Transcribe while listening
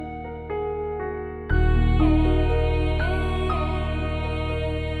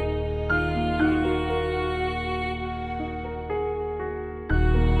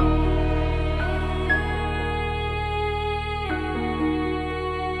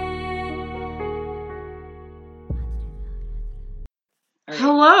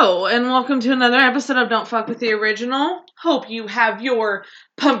Hello, and welcome to another episode of Don't Fuck With the Original. Hope you have your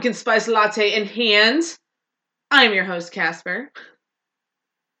pumpkin spice latte in hand. I am your host, Casper.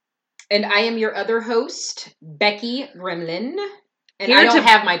 And I am your other host, Becky Gremlin. And I don't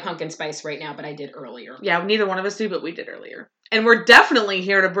have my pumpkin spice right now, but I did earlier. Yeah, neither one of us do, but we did earlier. And we're definitely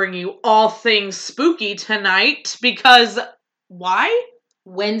here to bring you all things spooky tonight, because why?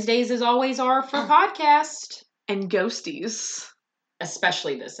 Wednesdays, as always, are for podcast. And ghosties.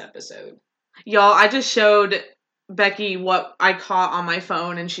 Especially this episode. Y'all, I just showed Becky what I caught on my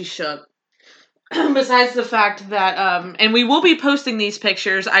phone, and she shook. Besides the fact that, and we will be posting these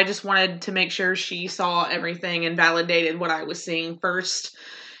pictures, I just wanted to make sure she saw everything and validated what I was seeing first.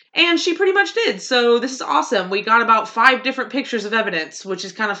 And she pretty much did, so this is awesome. We got about 5 different pictures of evidence, which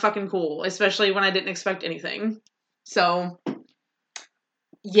is kind of fucking cool, especially when I didn't expect anything. So...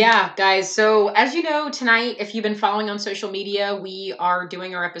 yeah, guys, so as you know, tonight, if you've been following on social media, we are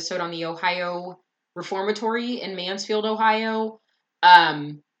doing our episode on the Ohio Reformatory in Mansfield, Ohio.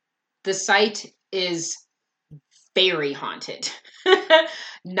 The site is very haunted.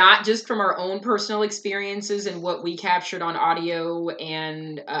 Not just from our own personal experiences and what we captured on audio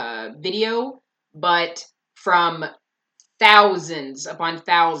and video, but from thousands upon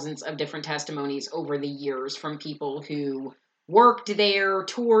thousands of different testimonies over the years from people who worked there,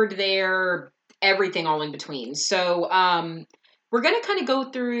 toured there, everything all in between. So we're going to kind of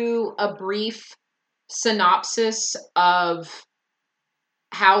go through a brief synopsis of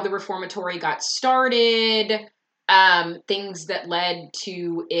how the reformatory got started, things that led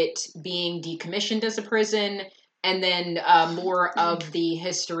to it being decommissioned as a prison, and then more of the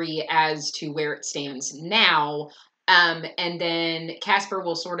history as to where it stands now. And then Casper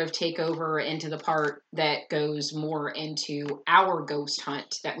will sort of take over into the part that goes more into our ghost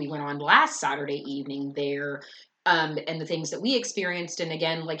hunt that we went on last Saturday evening there, and the things that we experienced. And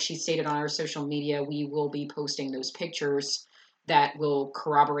again, like she stated on our social media, we will be posting those pictures that will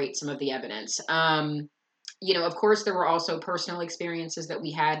corroborate some of the evidence. Of course, there were also personal experiences that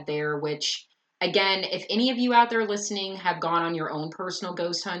we had there, which, again, if any of you out there listening have gone on your own personal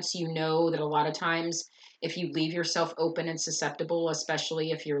ghost hunts, you know that a lot of times if you leave yourself open and susceptible,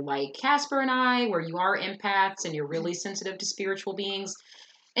 especially if you're like Casper and I, where you are empaths and you're really sensitive to spiritual beings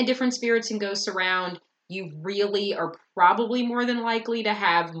and different spirits and ghosts around, you really are probably more than likely to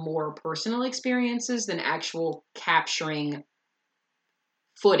have more personal experiences than actual capturing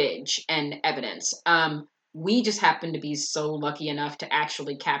footage and evidence. We just happen to be so lucky enough to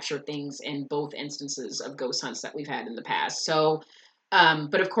actually capture things in both instances of ghost hunts that we've had in the past. So,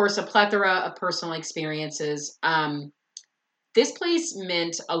 but of course, a plethora of personal experiences. This place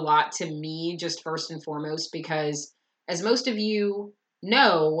meant a lot to me, just first and foremost, because as most of you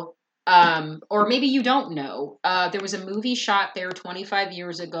know, or maybe you don't know, there was a movie shot there 25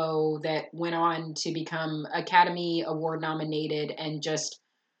 years ago that went on to become Academy Award nominated and just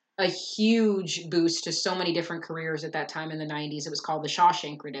a huge boost to so many different careers at that time in the 90s. It was called The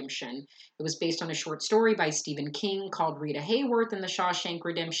Shawshank Redemption. It was based on a short story by Stephen King called Rita Hayworth and The Shawshank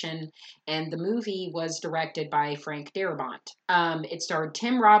Redemption, and the movie was directed by Frank Darabont. It starred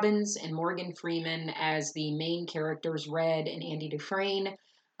Tim Robbins and Morgan Freeman as the main characters, Red and Andy Dufresne.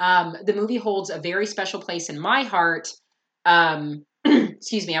 The movie holds a very special place in my heart.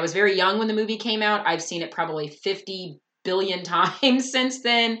 Excuse me, I was very young when the movie came out. I've seen it probably 50 billion times since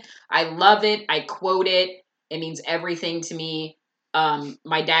then. I love it. I quote it. It means everything to me.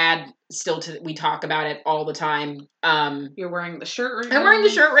 My dad we talk about it all the time. You're wearing the shirt right now? I'm wearing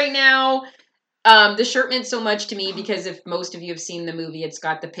the shirt right now. The shirt meant so much to me because if most of you have seen the movie, it's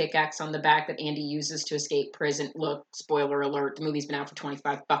got the pickaxe on the back that Andy uses to escape prison. Look, spoiler alert, the movie's been out for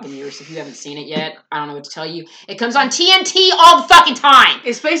 25 fucking years. If you haven't seen it yet, I don't know what to tell you. It comes on TNT all the fucking time.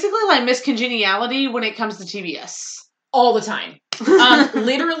 It's basically like Miss Congeniality when it comes to TBS. All the time.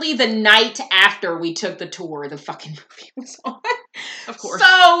 Literally the night after we took the tour, the fucking movie was on. Of course.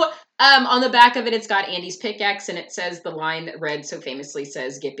 So, on the back of it, it's got Andy's pickaxe, and it says the line that Red so famously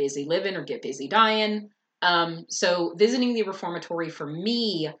says, "Get busy living" or "Get busy dying." So visiting the reformatory for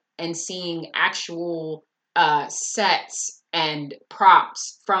me and seeing actual sets and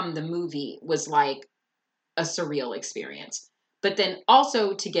props from the movie was like a surreal experience. But then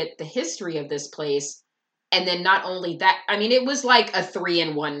also to get the history of this place. And then not only that, I mean, it was like a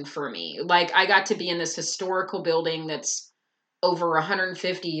 3-in-1 for me. Like, I got to be in this historical building that's over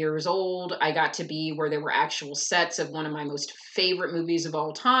 150 years old. I got to be where there were actual sets of one of my most favorite movies of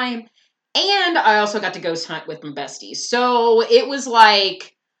all time. And I also got to ghost hunt with my besties. So it was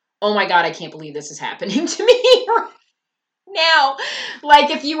like, oh my God, I can't believe this is happening to me now. Like,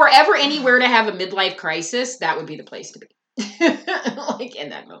 if you were ever anywhere to have a midlife crisis, that would be the place to be. like in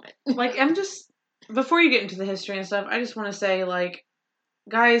that moment. Like, before you get into the history and stuff, I just want to say, like,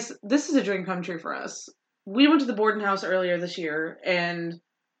 guys, this is a dream come true for us. We went to the Borden house earlier this year, and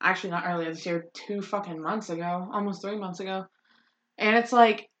actually not earlier this year, 2 fucking months ago, almost 3 months ago. And it's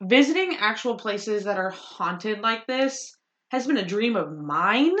like, visiting actual places that are haunted like this has been a dream of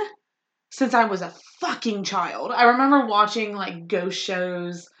mine since I was a fucking child. I remember watching, like, ghost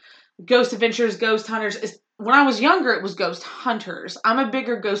shows, Ghost Adventures, Ghost Hunters. When I was younger, it was Ghost Hunters. I'm a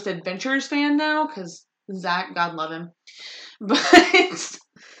bigger Ghost Adventures fan now, because Zach, God love him. But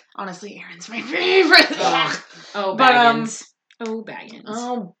honestly, Aaron's my favorite. Oh, Baggins. Baggins.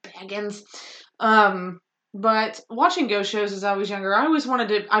 Oh, Baggins. But watching ghost shows as I was younger,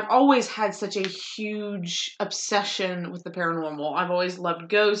 I've always had such a huge obsession with the paranormal. I've always loved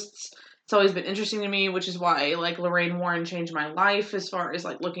ghosts. It's always been interesting to me, which is why, like, Lorraine Warren changed my life as far as,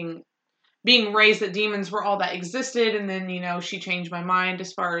 like, being raised that demons were all that existed, and then, she changed my mind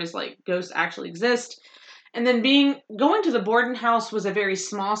as far as, like, ghosts actually exist. And then going to the Borden house was a very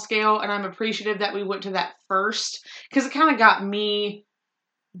small scale, and I'm appreciative that we went to that first, because it kind of got me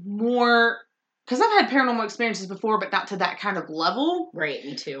more, because I've had paranormal experiences before, but not to that kind of level. Right,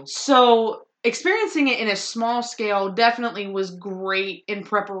 me too. So experiencing it in a small scale definitely was great in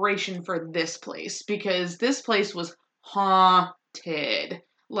preparation for this place, because this place was haunted.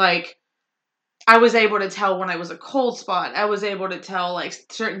 Like, I was able to tell when I was a cold spot. I was able to tell, like,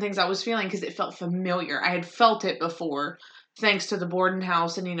 certain things I was feeling because it felt familiar. I had felt it before, thanks to the Borden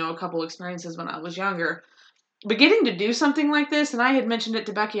house and, a couple experiences when I was younger. But getting to do something like this, and I had mentioned it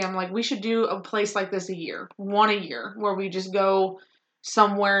to Becky, I'm like, we should do a place like this one a year, where we just go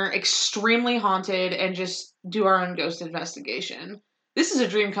somewhere extremely haunted and just do our own ghost investigation. This is a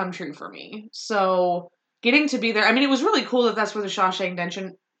dream come true for me. So getting to be there, I mean, it was really cool that that's where the Shawshank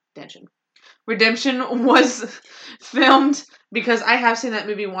Redemption was filmed, because I have seen that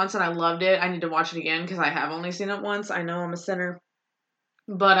movie once and I loved it. I need to watch it again because I have only seen it once. I know I'm a sinner.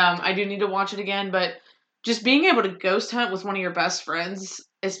 But I do need to watch it again. But just being able to ghost hunt with one of your best friends,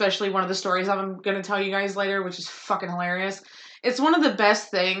 especially one of the stories I'm going to tell you guys later, which is fucking hilarious. It's one of the best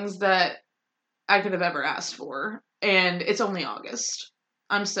things that I could have ever asked for. And it's only August.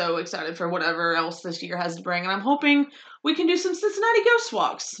 I'm so excited for whatever else this year has to bring. And I'm hoping we can do some Cincinnati ghost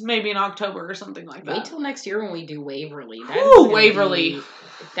walks, maybe in October or something like that. Wait till next year when we do Waverly. Waverly.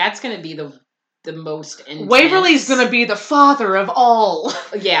 That's going to be the most intense. Waverly's going to be the father of all.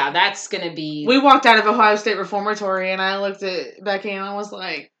 Yeah, that's going to be... We walked out of Ohio State Reformatory and I looked at Becky and I was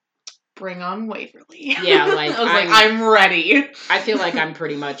like, bring on Waverly. Yeah, like... I was I'm ready. I feel like I'm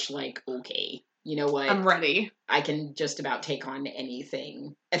pretty much like, okay, you know what? I'm ready. I can just about take on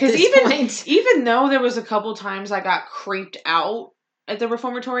anything at this point. Even though there was a couple times I got creeped out at the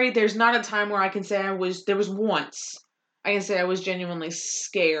Reformatory, there's not a time where I can say there was once I can say I was genuinely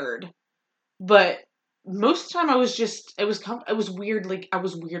scared. But most of the time I was weirdly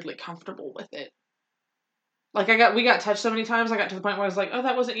comfortable with it. Like, we got touched so many times, I got to the point where I was like, oh,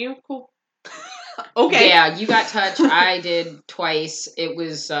 that wasn't you? Cool. Okay. Yeah, you got touched. I did twice. It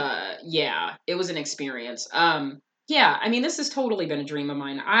was, it was an experience. Yeah, I mean, this has totally been a dream of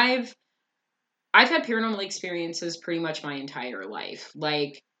mine. I've had paranormal experiences pretty much my entire life.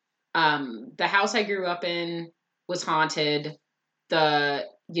 Like, the house I grew up in was haunted.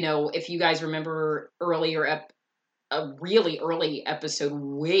 If you guys remember a really early episode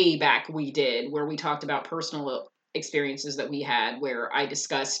way back we did, where we talked about personal experiences that we had, where I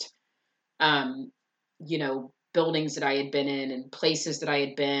discussed, buildings that I had been in and places that I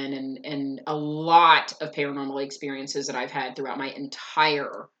had been, and a lot of paranormal experiences that I've had throughout my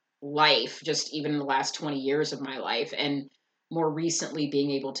entire life, just even in the last 20 years of my life. And more recently,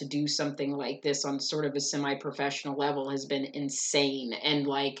 being able to do something like this on sort of a semi-professional level has been insane. And,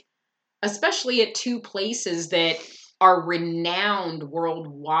 like, especially at two places that are renowned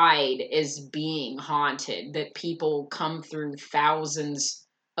worldwide as being haunted, that people come through thousands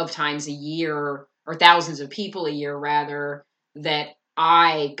of times a year, or thousands of people a year rather, that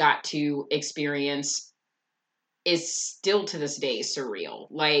I got to experience, is still to this day surreal.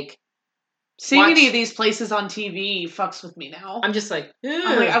 Like, seeing any of these places on TV fucks with me now. I'm just like, ugh.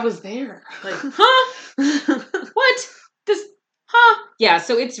 I'm like, I was there. Like, huh? What? This, huh? Yeah,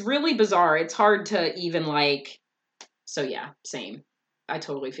 so it's really bizarre. It's hard to even, like, so yeah, same. I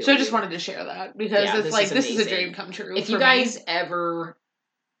totally feel so I just wanted to share that, because it's like, this is a dream come true. If you guys ever,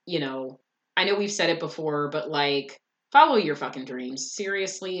 I know we've said it before, but, like, follow your fucking dreams.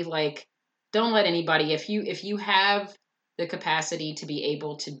 Seriously, like, don't let anybody, if you have the capacity to be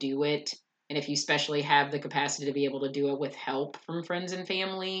able to do it, and if you especially have the capacity to be able to do it with help from friends and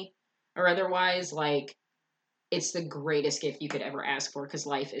family or otherwise, like, it's the greatest gift you could ever ask for because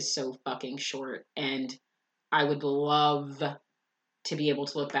life is so fucking short. And I would love to be able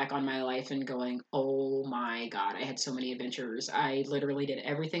to look back on my life and going, oh my God, I had so many adventures. I literally did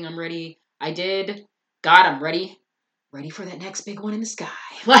everything. I'm ready. I did. God, I'm ready. Ready for that next big one in the sky.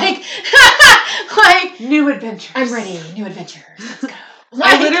 Like new adventures. I'm ready. New adventures. Let's go.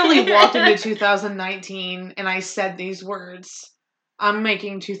 I literally walked into 2019 and I said these words. I'm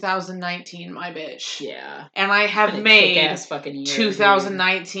making 2019 my bitch. Yeah. And I have made fucking year,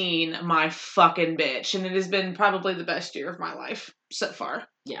 2019 my fucking bitch. And it has been probably the best year of my life so far.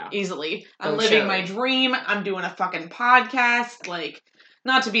 Yeah. Easily. I'm living my dream. I'm doing a fucking podcast. Like,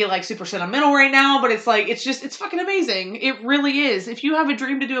 not to be like super sentimental right now, but it's like, it's fucking amazing. It really is. If you have a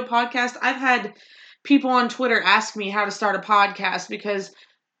dream to do a podcast, I've had people on Twitter ask me how to start a podcast because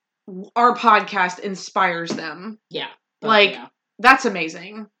our podcast inspires them. Yeah. Like, that's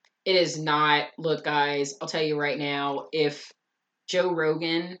amazing. It is not. Look, guys, I'll tell you right now, if Joe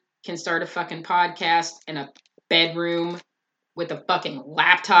Rogan can start a fucking podcast in a bedroom with a fucking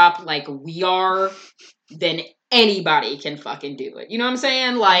laptop like we are, then anybody can fucking do it. You know what I'm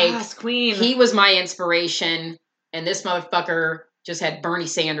saying? Like, yes, queen. He was my inspiration, and this motherfucker just had Bernie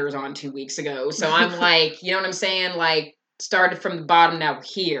Sanders on 2 weeks ago. So I'm like, you know what I'm saying? Like, started from the bottom, now we're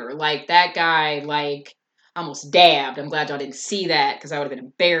here. Like, that guy, like, almost dabbed. I'm glad y'all didn't see that, because that would have been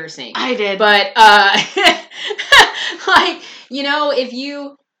embarrassing. I did. But, like, you know,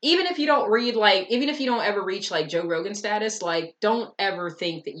 even if you don't read, like, even if you don't ever reach, like, Joe Rogan status, like, don't ever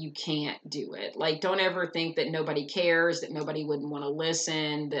think that you can't do it. Like, don't ever think that nobody cares, that nobody wouldn't want to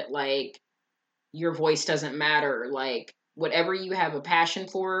listen, that, like, your voice doesn't matter. Like, whatever you have a passion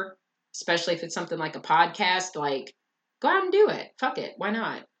for, especially if it's something like a podcast, like, go out and do it. Fuck it. Why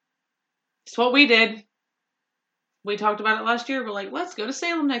not? It's what we did. We talked about it last year. We're like, let's go to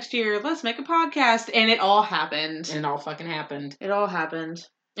Salem next year. Let's make a podcast. And it all happened. And it all fucking happened. It all happened.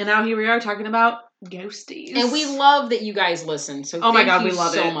 And now here we are talking about ghosties. And we love that you guys listen. So oh my God, we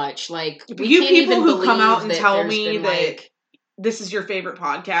love so it much. Like, we you can't people even who come out and tell me been, that like, this is your favorite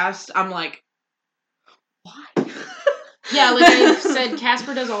podcast, I'm like, why? Yeah, like I said,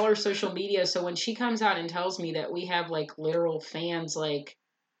 Casper does all our social media. So when she comes out and tells me that we have like literal fans like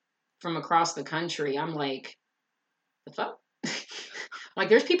from across the country, I'm like, the fuck? Like,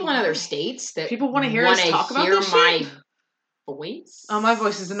 there's people in other states that people want to hear us talk about this my shit? voice. Oh, my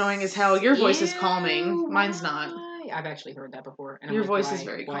voice is annoying as hell. Your voice is calming. Mine's not. I've actually heard that before. And your I'm like, voice is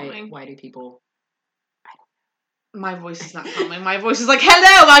very calming. Why do people? My voice is not calming. My voice is like,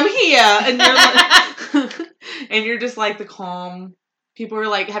 "Hello, I'm here," and you're like, and you're just like the calm. People are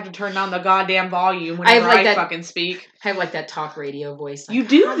like have to turn down the goddamn volume whenever I fucking speak. I have like that talk radio voice. Like, you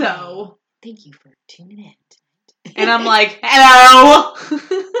do though. Thank you for tuning in. And I'm like, hello.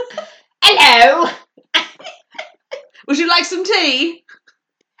 Hello. Would you like some tea?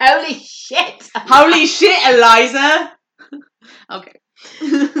 Holy shit. Holy shit, Eliza. Okay.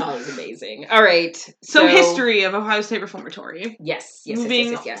 Oh, it was amazing. All right. So history of Ohio State Reformatory. Yes.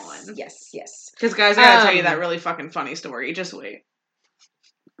 Moving on. Yes. Because guys, I gotta tell you that really fucking funny story. Just wait.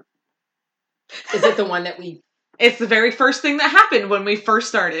 Is it the one that we... It's the very first thing that happened when we first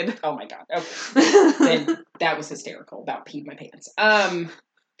started. Oh my God. Okay. Then that was hysterical. About peed my pants.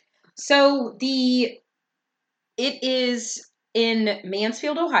 So it is in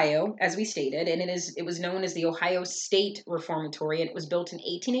Mansfield, Ohio, as we stated, and it was known as the Ohio State Reformatory, and it was built in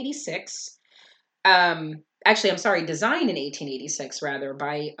 1886. Actually, I'm sorry, designed in 1886 rather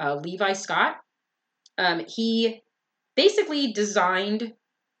by Levi Scott. He basically designed,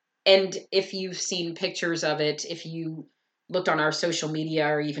 and if you've seen pictures of it, if you looked on our social media,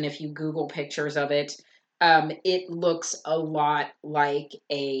 or even if you Google pictures of it, it looks a lot like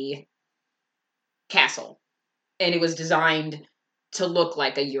a castle. And it was designed to look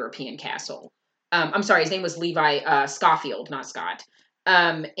like a European castle. I'm sorry, his name was Levi Schofield, not Scott.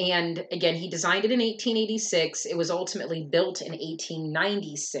 And again, he designed it in 1886. It was ultimately built in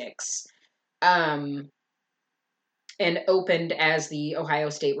 1896. And opened as the Ohio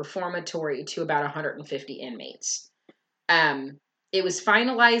State Reformatory to about 150 inmates. It was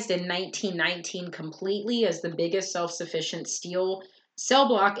finalized in 1919 completely as the biggest self-sufficient steel cell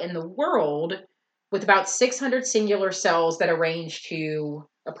block in the world, with about 600 singular cells that arranged to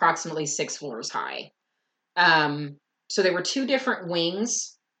approximately 6 floors high. So there were 2 different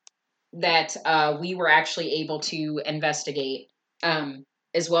wings that we were actually able to investigate,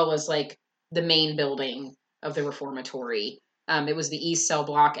 as well as like the main building of the reformatory. It was the East Cell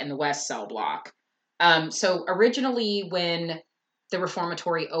Block and the West Cell Block. So originally when the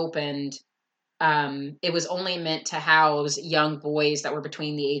reformatory opened, it was only meant to house young boys that were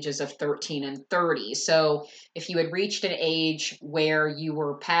between the ages of 13 and 30. So if you had reached an age where you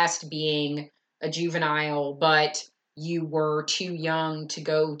were past being a juvenile, but you were too young to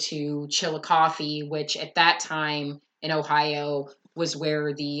go to Chillicothe, which at that time in Ohio was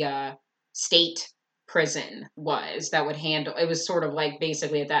where the state prison was that would handle, it was sort of like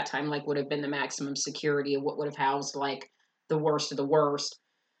basically at that time like would have been the maximum security of what would have housed like the worst of the worst.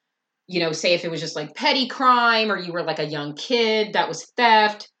 Say if it was just like petty crime or you were like a young kid that was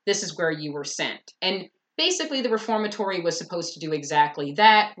theft, this is where you were sent. And basically the reformatory was supposed to do exactly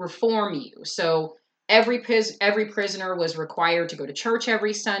that, reform you. So every prisoner was required to go to church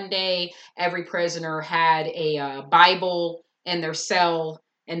every Sunday. Every prisoner had a Bible in their cell,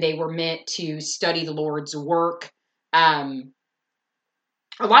 and they were meant to study the Lord's work. A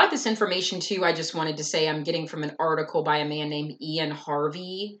lot of this information, too, I just wanted to say I'm getting from an article by a man named Ian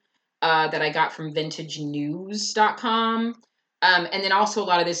Harvey that I got from vintagenews.com. And then also a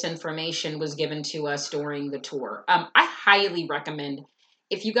lot of this information was given to us during the tour. I highly recommend,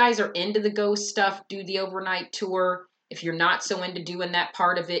 if you guys are into the ghost stuff, do the overnight tour. If you're not so into doing that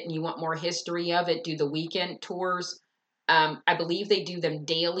part of it and you want more history of it, do the weekend tours. I believe they do them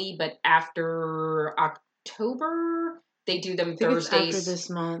daily, but after October, they do them Thursdays. After this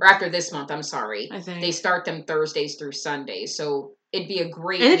month. Or after this month, I'm sorry. I think. They start them Thursdays through Sundays. So it'd be a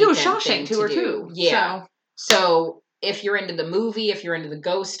great And they do a weekend Shawshank tour, too. Yeah. So if you're into the movie, if you're into the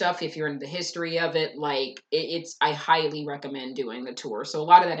ghost stuff, if you're into the history of it, like I highly recommend doing the tour. So a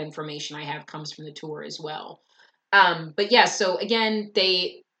lot of that information I have comes from the tour as well. But yeah, so again,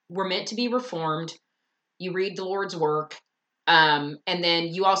 they were meant to be reformed. You read the Lord's work. And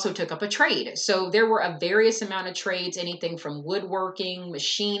then you also took up a trade. So there were a various amount of trades, anything from woodworking,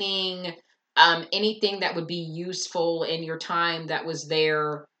 machining, anything that would be useful in your time that was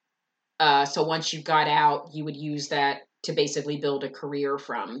there. So once you got out, you would use that to basically build a career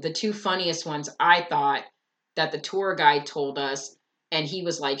from. The two funniest ones I thought that the tour guide told us, and he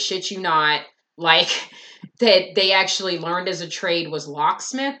was like, shit you not, like that they actually learned as a trade was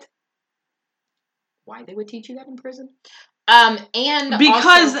locksmith. Why they would teach you that in prison? And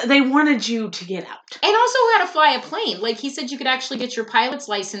because also, they wanted you to get out. And also how to fly a plane. Like he said, you could actually get your pilot's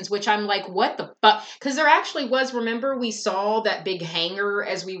license, which I'm like, what the fuck? Because there actually was, remember we saw that big hangar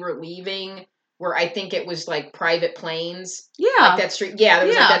as we were leaving where I think it was like private planes. Yeah. Like that street. Yeah, there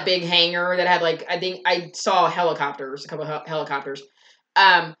was like that big hangar that had like, I think I saw helicopters, a couple of helicopters.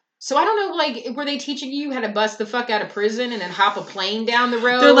 So I don't know, like, were they teaching you how to bust the fuck out of prison and then hop a plane down the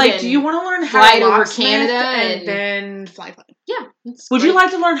road? They're like, do you want to learn how to over Canada and then fly plane? Yeah. Would you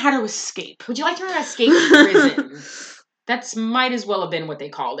like to learn how to escape? Would you like to learn how to escape prison? That's might as well have been what they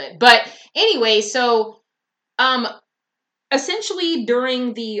called it. But anyway, so essentially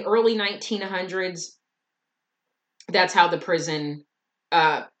during the early 1900s, that's how the prison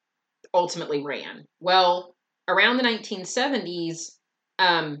ultimately ran. Well, around the 1970s,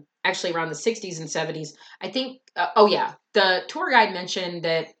 actually around the 60s and 70s, I think, the tour guide mentioned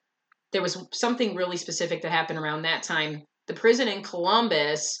that there was something really specific that happened around that time. The prison in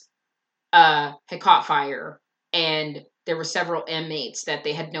Columbus had caught fire, and there were several inmates that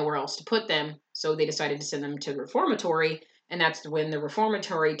they had nowhere else to put them, so they decided to send them to the reformatory, and that's when the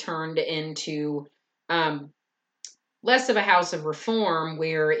reformatory turned into less of a house of reform,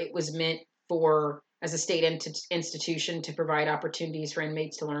 where it was meant for, as a state institution, to provide opportunities for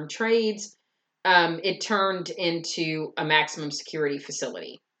inmates to learn trades. It turned into a maximum security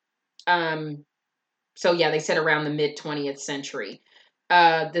facility. So yeah, they said around the mid 20th century.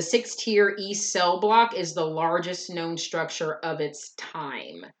 The 6-tier East cell block is the largest known structure of its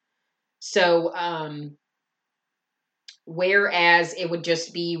time. So, whereas it would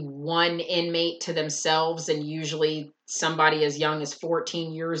just be one inmate to themselves and usually somebody as young as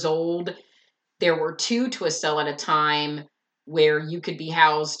 14 years old, there were 2 to a cell at a time where you could be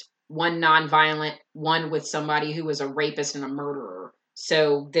housed, one nonviolent, one with somebody who was a rapist and a murderer.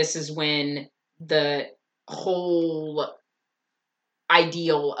 So this is when the whole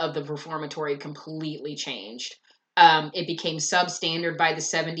ideal of the reformatory completely changed. It became substandard by the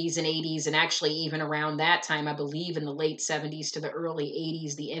 70s and 80s, and actually even around that time, I believe in the late 70s to the early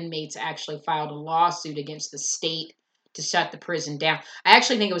 80s, the inmates actually filed a lawsuit against the state to shut the prison down. I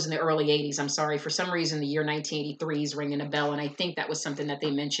actually think it was in the early 80s. I'm sorry. For some reason, the year 1983 is ringing a bell, and I think that was something that they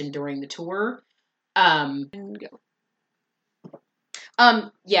mentioned during the tour.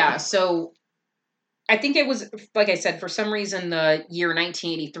 Yeah, so I think it was, like I said, for some reason the year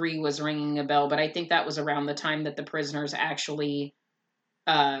 1983 was ringing a bell, but I think that was around the time that the prisoners actually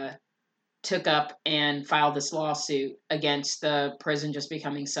took up and filed this lawsuit against the prison just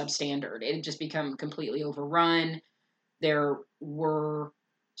becoming substandard. It had just become completely overrun. There were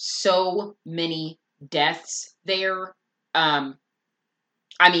so many deaths there.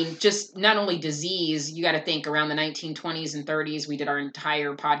 I mean, just not only disease, you got to think around the 1920s and 30s, we did our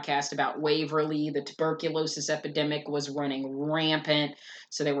entire podcast about Waverly. The tuberculosis epidemic was running rampant.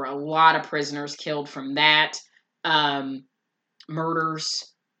 So there were a lot of prisoners killed from that.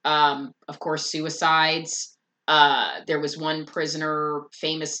 Murders, of course, suicides. There was one prisoner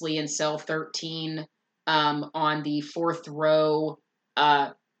famously in cell 13 on the fourth row,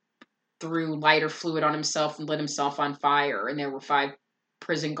 threw lighter fluid on himself and lit himself on fire. And there were 5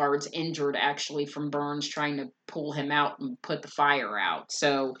 prison guards injured actually from burns trying to pull him out and put the fire out.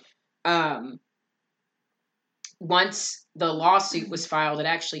 So once the lawsuit was filed, it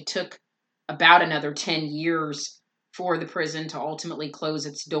actually took about another 10 years for the prison to ultimately close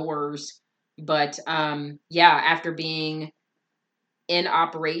its doors. But after being in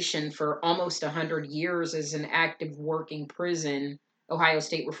operation for almost 100 years as an active working prison, Ohio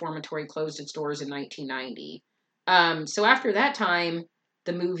State Reformatory closed its doors in 1990. So after that time,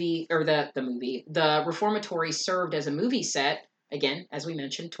 the Reformatory served as a movie set. Again, as we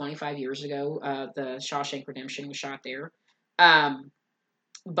mentioned, 25 years ago, the Shawshank Redemption was shot there.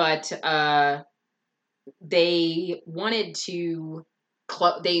 But they wanted to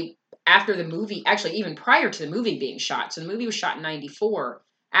after the movie, actually even prior to the movie being shot. So the movie was shot in 94.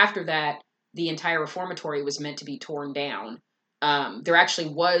 After that, the entire reformatory was meant to be torn down. There actually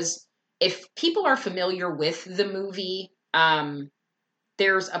was, if people are familiar with the movie,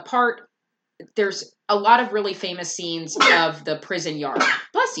 there's a lot of really famous scenes of the prison yard.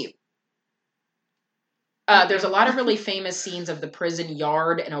 Bless you. There's a lot of really famous scenes of the prison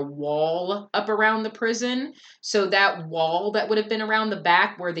yard and a wall up around the prison. So that wall that would have been around the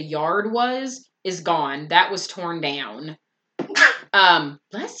back where the yard was is gone. That was torn down.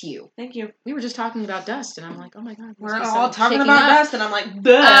 Bless you. Thank you. We were just talking about dust, and I'm like, oh my God. We're all talking about dust, and I'm like,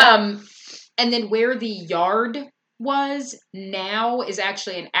 duh. And then where the yard was now is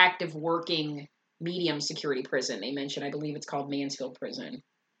actually an active working medium security prison. They mentioned, I believe it's called Mansfield Prison.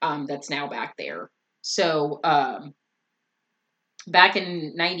 That's now back there. So, back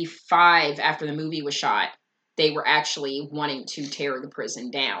in 95, after the movie was shot, they were actually wanting to tear the prison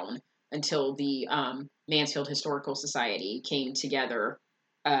down until the Mansfield Historical Society came together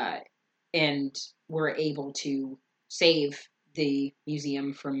and were able to save the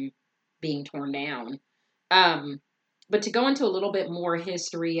museum from being torn down. But to go into a little bit more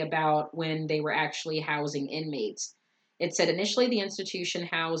history about when they were actually housing inmates, it said initially the institution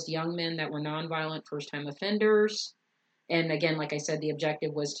housed young men that were nonviolent first-time offenders. And again, like I said, the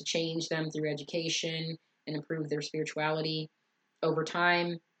objective was to change them through education and improve their spirituality. Over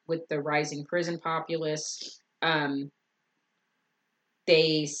time, with the rising prison populace,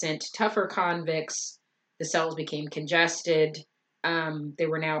 they sent tougher convicts. The cells became congested. There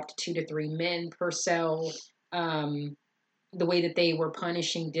were now up to 2 to 3 men per cell. The way that they were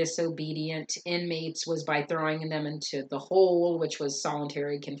punishing disobedient inmates was by throwing them into the hole, which was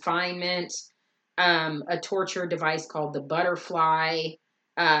solitary confinement, a torture device called the butterfly,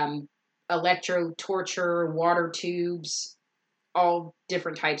 electro torture, water tubes, all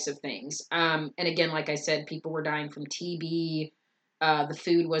different types of things. And again, like I said, people were dying from TB. The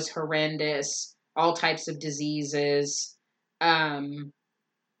food was horrendous, all types of diseases.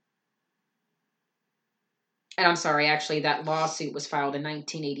 And I'm sorry, actually, that lawsuit was filed in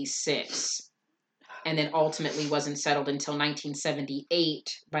 1986 and then ultimately wasn't settled until 1978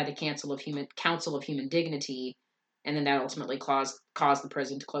 by the Council of Human Dignity. And then that ultimately caused the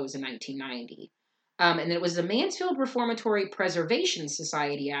prison to close in 1990. And it was the Mansfield Reformatory Preservation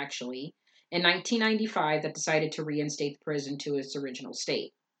Society, actually, in 1995 that decided to reinstate the prison to its original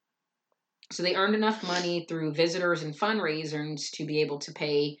state. So they earned enough money through visitors and fundraisers to be able to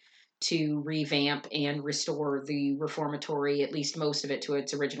pay to revamp and restore the reformatory, at least most of it, to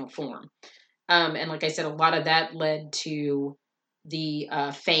its original form. And like I said, a lot of that led to the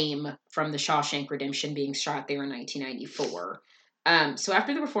fame from the Shawshank Redemption being shot there in 1994. So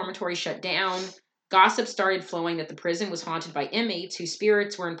after the reformatory shut down, gossip started flowing that the prison was haunted by inmates whose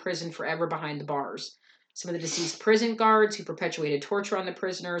spirits were imprisoned forever behind the bars. Some of the deceased prison guards who perpetuated torture on the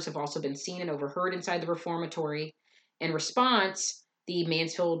prisoners have also been seen and overheard inside the reformatory. In response, the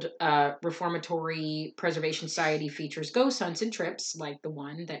Mansfield Reformatory Preservation Society features ghost hunts and trips like the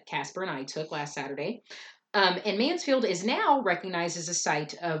one that Casper and I took last Saturday. And Mansfield is now recognized as a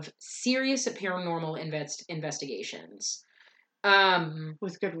site of serious paranormal investigations.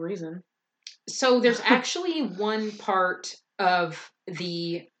 With good reason. So there's actually one part of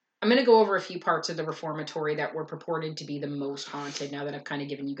the I'm going to go over a few parts of the reformatory that were purported to be the most haunted now that I've kind of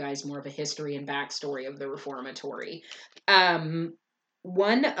given you guys more of a history and backstory of the reformatory.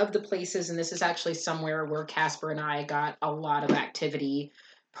 One of the places, and this is actually somewhere where Casper and I got a lot of activity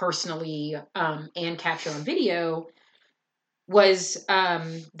personally and capture on video, was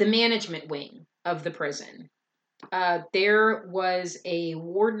the management wing of the prison. There was a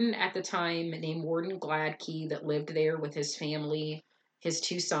warden at the time named Warden Gladkey that lived there with his family, his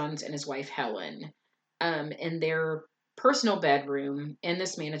 2 sons, and his wife Helen. In their personal bedroom in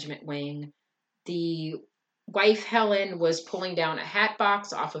this management wing, the wife Helen was pulling down a hat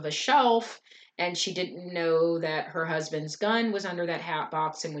box off of a shelf, and she didn't know that her husband's gun was under that hat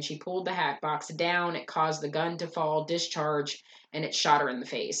box. And when she pulled the hat box down, it caused the gun to fall, discharge, and it shot her in the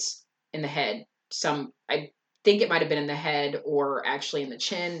face, in the head. I think it might have been in the head or actually in the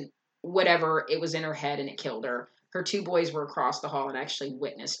chin, whatever. It was in her head and it killed her. Her 2 boys were across the hall and actually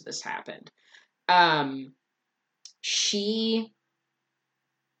witnessed this happen. She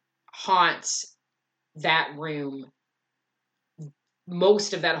haunts that room,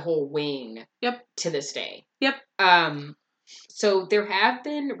 most of that whole wing, to this day. So there have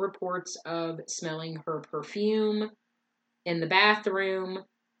been reports of smelling her perfume in the bathroom.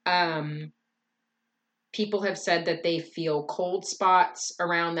 People have said that they feel cold spots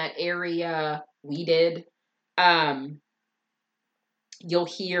around that area. We did. You'll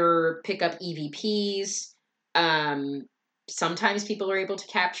hear pick up EVPs. Sometimes people are able to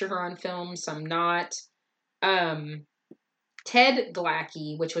capture her on film, some not. Ted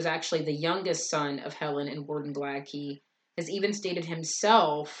Glackey, which was actually the youngest son of Helen and Warden Glackey, has even stated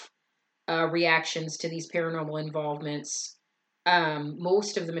himself reactions to these paranormal involvements.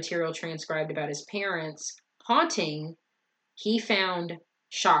 Most of the material transcribed about his parents haunting, he found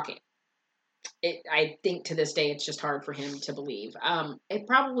shocking. I think to this day it's just hard for him to believe. It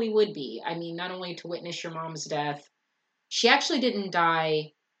probably would be. I mean, not only to witness your mom's death, she actually didn't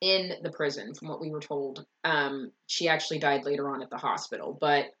die in the prison, from what we were told. She actually died later on at the hospital,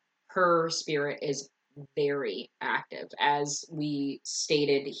 but her spirit is very active, as we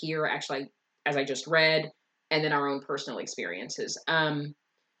stated here, actually, as I just read, and then our own personal experiences.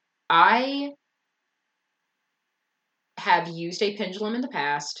 I have used a pendulum in the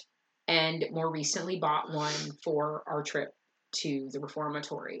past, and more recently bought one for our trip to the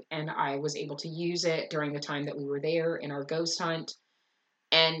reformatory, and I was able to use it during the time that we were there in our ghost hunt.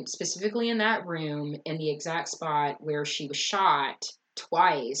 And specifically in that room, in the exact spot where she was shot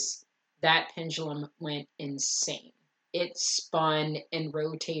twice, that pendulum went insane. It spun and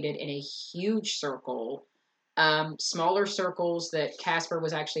rotated in a huge circle, smaller circles that Casper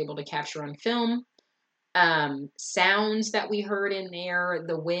was actually able to capture on film. Sounds that we heard in there,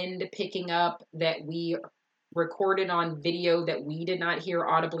 the wind picking up that we recorded on video that we did not hear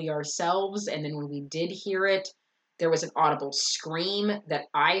audibly ourselves. And then when we did hear it, there was an audible scream that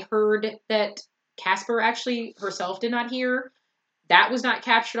I heard that Casper actually herself did not hear. That was not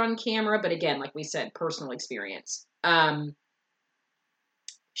captured on camera, but again, like we said, personal experience.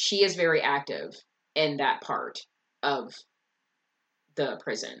 She is very active in that part of the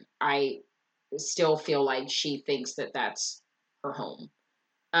prison. I still feel like she thinks that that's her home.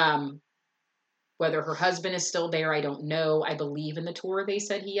 Whether her husband is still there, I don't know. I believe in the tour they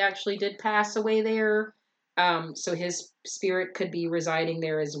said he actually did pass away there. So his spirit could be residing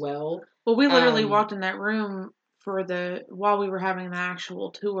there as well. Well, we literally walked in that room while we were having the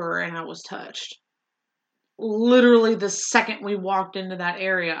actual tour, and I was touched. Literally the second we walked into that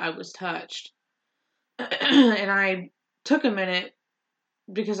area, I was touched. And I took a minute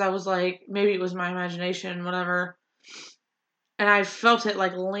because I was like, maybe it was my imagination, whatever. And I felt it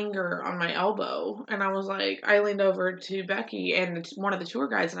like linger on my elbow. And I was like, I leaned over to Becky and one of the tour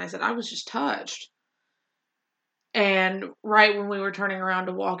guides, and I said, I was just touched. And right when we were turning around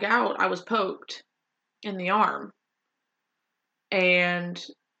to walk out, I was poked in the arm. And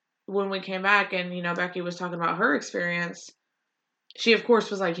when we came back and, Becky was talking about her experience, she of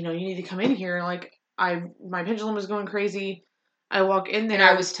course was like, you need to come in here. Like, my pendulum was going crazy. I walk in there. And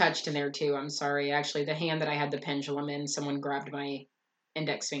I was touched in there too. I'm sorry. Actually, the hand that I had the pendulum in, someone grabbed my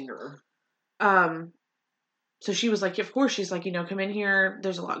index finger. So she was like, of course, she's like, come in here.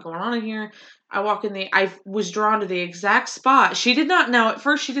 There's a lot going on in here. I walk in I was drawn to the exact spot. She did not know, at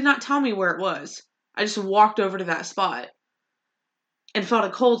first she did not tell me where it was. I just walked over to that spot and felt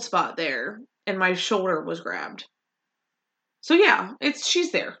a cold spot there, and my shoulder was grabbed. So yeah,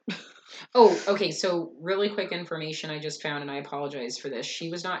 she's there. Oh, okay. So really quick information I just found, and I apologize for this. She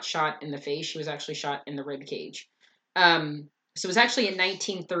was not shot in the face. She was actually shot in the rib cage. So it was actually in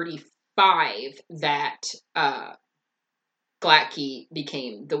 1935 that Glatke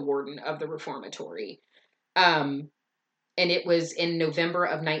became the warden of the reformatory. And it was in November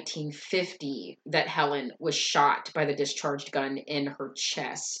of 1950 that Helen was shot by the discharged gun in her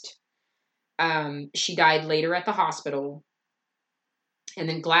chest. She died later at the hospital. And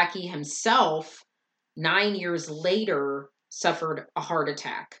then Glatke himself, 9 years later, suffered a heart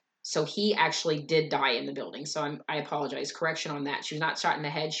attack. So he actually did die in the building. So I apologize. Correction on that. She was not shot in the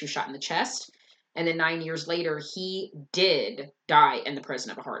head. She was shot in the chest. And then 9 years later, he did die in the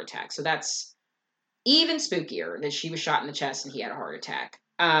presence of a heart attack. So that's even spookier that she was shot in the chest and he had a heart attack.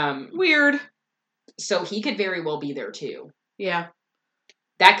 Weird. So he could very well be there too. Yeah.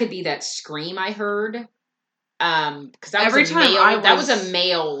 That could be that scream I heard. Because that was a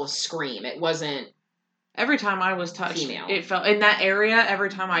male scream. It wasn't. Every time I was touched, female. It felt in that area. Every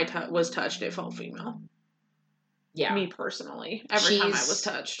time I was touched, it felt female. Yeah, me personally, every time I was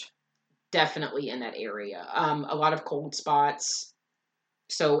touched, definitely in that area. A lot of cold spots.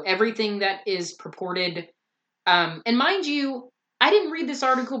 So everything that is purported, and mind you, I didn't read this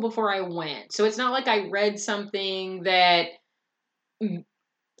article before I went, so it's not like I read something that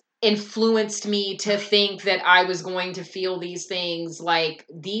influenced me to think that I was going to feel these things. Like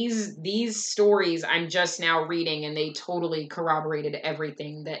these stories I'm just now reading, and they totally corroborated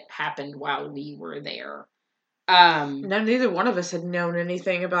everything that happened while we were there. No, neither one of us had known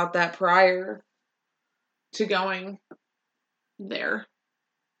anything about that prior to going there.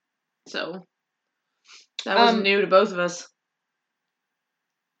 So that was new to both of us.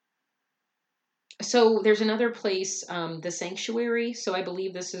 So there's another place, the Sanctuary. So I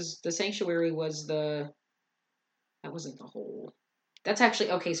believe the Sanctuary was that wasn't the hole. That's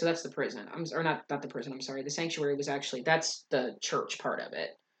actually, okay, so that's the prison. Not the prison, I'm sorry. The Sanctuary was actually, that's the church part of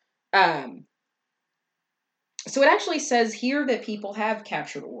it. So it actually says here that people have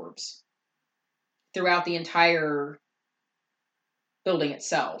captured orbs throughout the entire building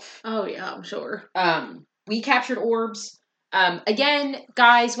itself. Oh yeah, I'm sure. We captured orbs. Again,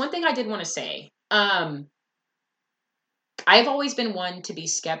 guys, one thing I did want to say, I've always been one to be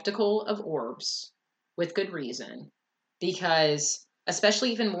skeptical of orbs with good reason, because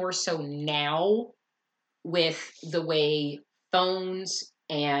especially even more so now with the way phones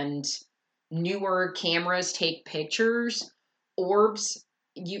and newer cameras take pictures, orbs,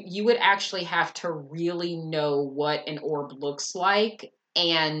 you would actually have to really know what an orb looks like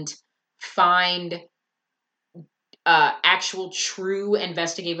and find actual true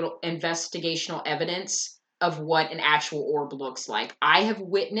investigational evidence of what an actual orb looks like. I have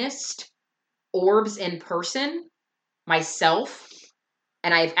witnessed orbs in person myself,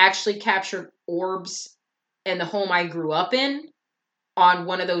 and I've actually captured orbs in the home I grew up in on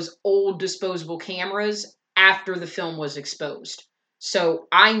one of those old disposable cameras after the film was exposed. So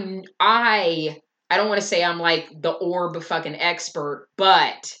I don't want to say I'm like the orb fucking expert,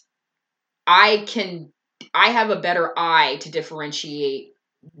 but I have a better eye to differentiate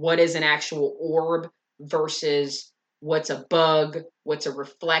what is an actual orb versus what's a bug, what's a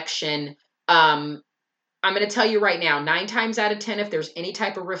reflection. I'm going to tell you right now, 9 times out of 10, if there's any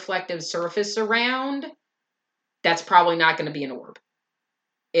type of reflective surface around, that's probably not going to be an orb.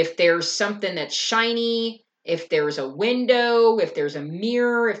 If there's something that's shiny, if there's a window, if there's a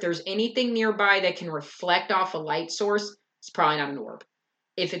mirror, if there's anything nearby that can reflect off a light source, it's probably not an orb.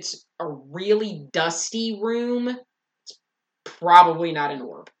 If it's a really dusty room, it's probably not an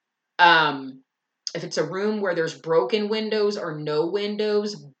orb. If it's a room where there's broken windows or no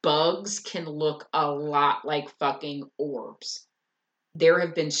windows, bugs can look a lot like fucking orbs. There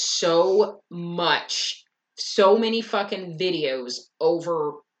have been so many fucking videos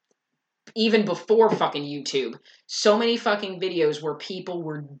over, even before fucking YouTube, so many fucking videos where people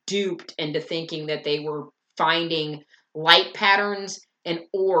were duped into thinking that they were finding light patterns and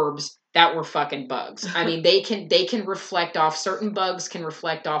orbs that were fucking bugs. I mean, they can reflect off, certain bugs can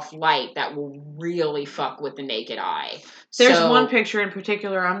reflect off light that will really fuck with the naked eye. There's one picture in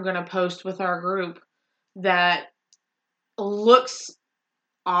particular I'm going to post with our group that looks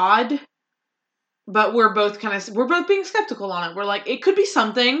odd, but we're both being skeptical on it. We're like, it could be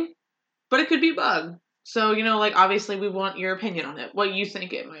something, but it could be a bug. So, like, obviously we want your opinion on it, what you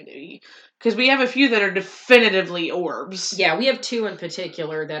think it might be. Because we have a few that are definitively orbs. Yeah, we have 2 in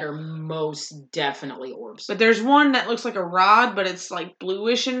particular that are most definitely orbs. But there's one that looks like a rod, but it's, like,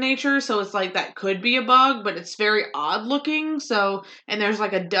 bluish in nature, so it's like that could be a bug, but it's very odd looking, so, and there's,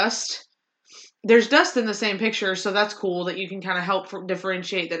 like, there's dust in the same picture, so that's cool that you can kind of help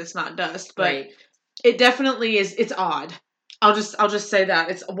differentiate that it's not dust, but right. It definitely is, it's odd. I'll just say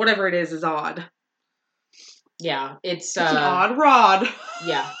that. It's, whatever it is odd. Yeah, it's an odd rod.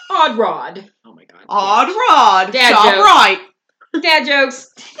 Yeah, odd rod. Oh my god. Odd rod. Dad joke. Right. Dad jokes.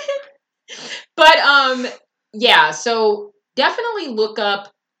 But yeah, so definitely look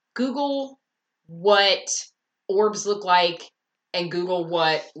up, Google what orbs look like, and Google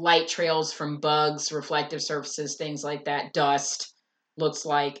what light trails from bugs, reflective surfaces, things like that, dust looks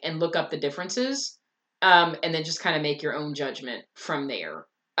like, and look up the differences. And then just kind of make your own judgment from there.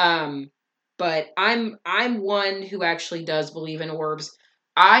 But I'm one who actually does believe in orbs.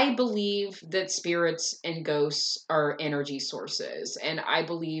 I believe that spirits and ghosts are energy sources, and I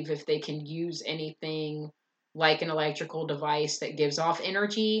believe if they can use anything like an electrical device that gives off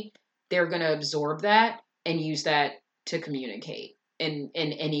energy, they're going to absorb that and use that to communicate in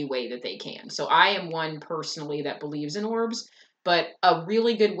any way that they can. So I am one personally that believes in orbs. But a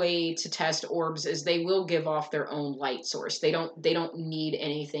really good way to test orbs is they will give off their own light source. They don't need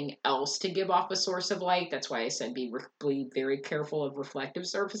anything else to give off a source of light. That's why I said be very careful of reflective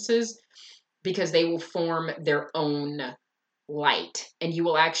surfaces, because they will form their own light, and you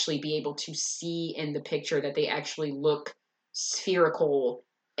will actually be able to see in the picture that they actually look spherical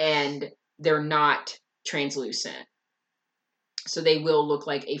and they're not translucent. So they will look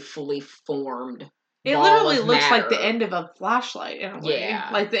like a fully formed It ball literally of looks like the matter. end of a flashlight in a way. Yeah.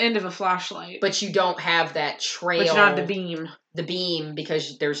 Like the end of a flashlight. But you don't have that trail. But you don't have the beam. The beam,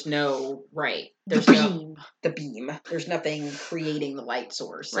 because there's no, right. The beam. The beam. There's nothing creating the light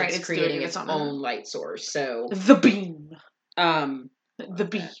source. Right, It's creating doing its own light source. So the beam. The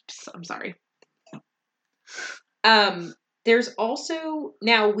beeps. I'm sorry. There's also,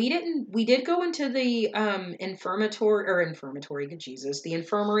 now we did go into the infirmatory, good Jesus, the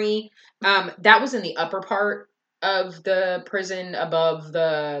infirmary. That was in the upper part of the prison,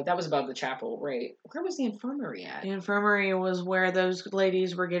 that was above the chapel, right? Where was the infirmary at? The infirmary was where those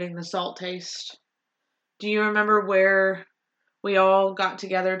ladies were getting the salt taste. Do you remember where we all got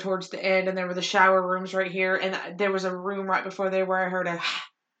together towards the end, and there were the shower rooms right here, and there was a room right before there where I heard a...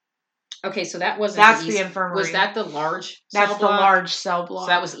 Okay, so that wasn't That's the infirmary. Was that the large cell block? That's the large cell block. So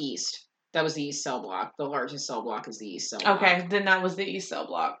that was east. That was the east cell block. The largest cell block is the east cell block. Okay, then that was the east cell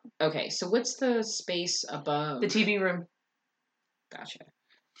block. Okay, so what's the space above? The TV room.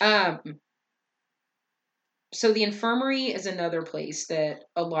 Gotcha. So the infirmary is another place that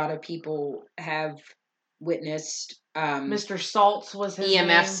a lot of people have witnessed. Mr. Saltz was his EMF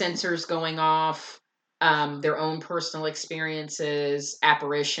name. sensors going off, their own personal experiences,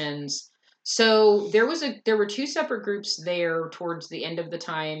 apparitions. So there were two separate groups there towards the end of the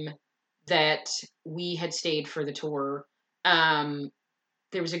time that we had stayed for the tour.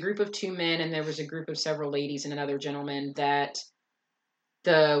 There was a group of two men, and there was a group of several ladies and another gentleman. That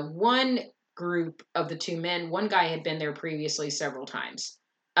the one group of the two men, one guy had been there previously several times.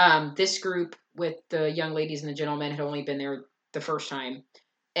 This group with the young ladies and the gentleman had only been there the first time.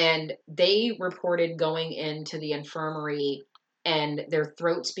 And they reported going into the infirmary and their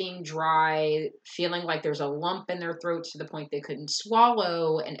throats being dry, feeling like there's a lump in their throats to the point they couldn't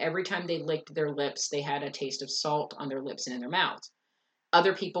swallow. And every time they licked their lips, they had a taste of salt on their lips and in their mouths.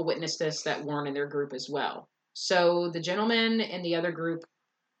 Other people witnessed this that weren't in their group as well. So the gentleman in the other group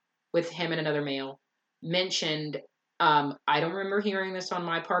with him and another male mentioned, I don't remember hearing this on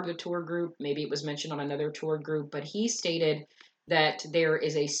my part of the tour group. Maybe it was mentioned on another tour group, but he stated that there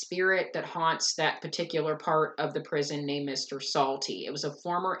is a spirit that haunts that particular part of the prison named Mr. Salty. It was a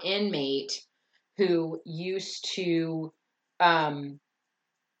former inmate who used to,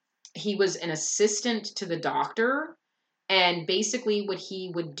 he was an assistant to the doctor. And basically what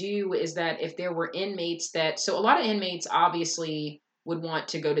he would do is that if there were inmates so a lot of inmates obviously would want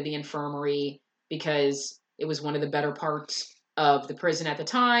to go to the infirmary because it was one of the better parts of the prison at the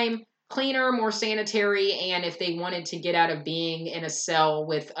time. Cleaner, more sanitary, and if they wanted to get out of being in a cell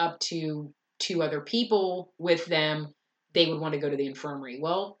with up to 2 other people with them, they would want to go to the infirmary.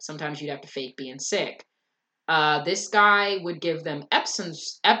 Well, sometimes you'd have to fake being sick. This guy would give them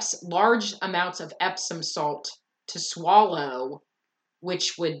large amounts of Epsom salt to swallow,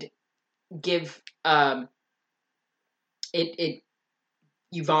 which would give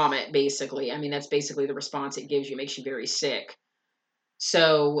you vomit, basically. I mean, that's basically the response it gives you. It makes you very sick.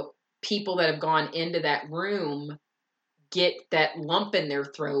 So people that have gone into that room get that lump in their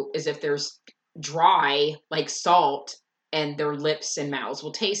throat as if there's dry, like salt, and their lips and mouths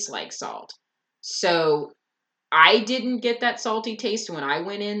will taste like salt. So I didn't get that salty taste when I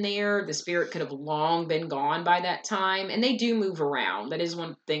went in there. The spirit could have long been gone by that time, and they do move around. That is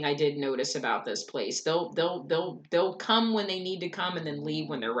one thing I did notice about this place. They'll come when they need to come and then leave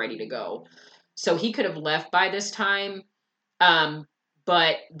when they're ready to go. So he could have left by this time.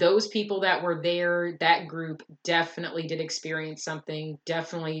 But those people that were there, that group definitely did experience something,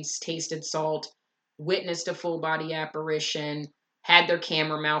 definitely tasted salt, witnessed a full body apparition. had their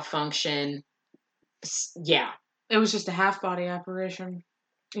camera malfunction. Yeah. It was just a half-body apparition.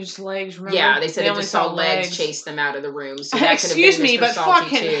 Just legs, remember? Yeah, they said they just saw legs chase them out of the room. So that Excuse could have been me, but Salty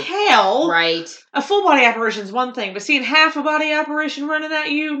fucking too. hell. Right. A full-body apparition is one thing, but seeing half a body apparition running at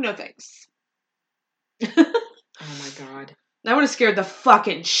you, no thanks. Oh my god. That would have scared the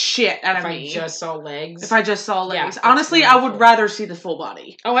fucking shit out of me. If I just saw legs. If I just saw legs. Yeah, honestly, I would rather see the full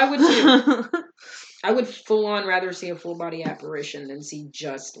body. Oh, I would too. I would full on rather see a full body apparition than see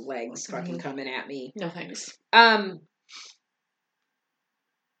just legs fucking coming at me. No thanks.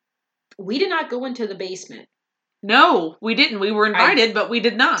 We did not go into the basement. No, we didn't. We were invited, but we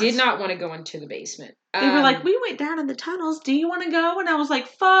did not. Did not want to go into the basement. They were like, we went down in the tunnels. Do you want to go? And I was like,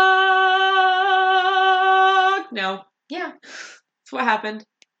 fuck. No. Yeah. That's what happened.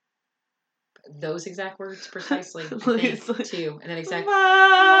 Those exact words precisely. I think, too. And then exactly.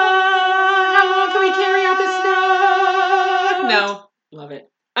 How long can we carry out this snow? No. Love it.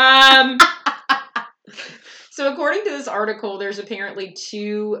 So according to this article, there's apparently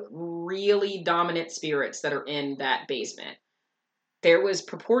 2 really dominant spirits that are in that basement. There was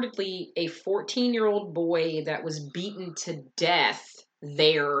purportedly a 14-year-old boy that was beaten to death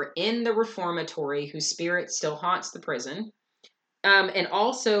there in the reformatory, whose spirit still haunts the prison. And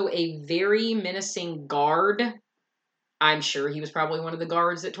also a very menacing guard. I'm sure he was probably one of the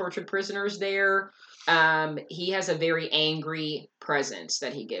guards that tortured prisoners there. He has a very angry presence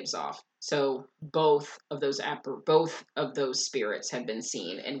that he gives off. So both of those spirits have been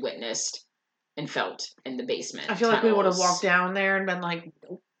seen and witnessed and felt in the basement. I feel like we would have walked down there and been like,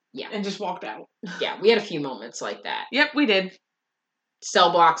 yeah, and just walked out. Yeah, we had a few moments like that. Yep, we did.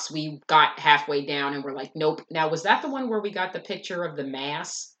 Cell blocks, we got halfway down and we're like, nope. Now, was that the one where we got the picture of the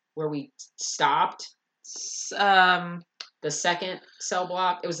mass where we stopped? The second cell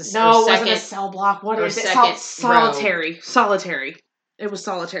block? It was the second. No, it wasn't a cell block. What is it? Solitary. Row. Solitary. It was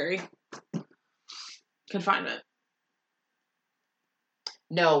solitary. Confinement.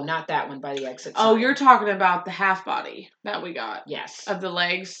 No, not that one by the exit. Oh, you're talking about the half body that we got. Yes. Of the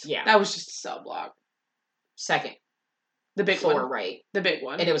legs. Yeah. That was just a cell block. Second. The big floor, one. Right. The big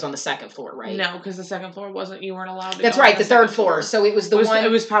one. And it was on the second floor, right? No, because the second floor you weren't allowed to That's go right, on the third floor. So it was the one.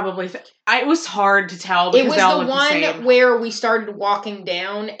 It was probably, it was hard to tell because they all looked the same. It was the one where we started walking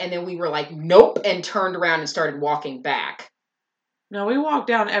down and then we were like, nope, and turned around and started walking back. No, we walked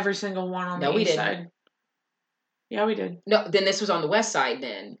down every single one on the east side. Yeah, we did. No, then this was on the west side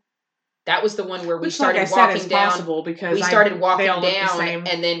then. That was the one where we started like walking down. Possible because we started walking down,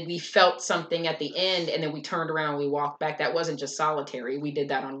 and then we felt something at the end, and then we turned around and we walked back. That wasn't just solitary. We did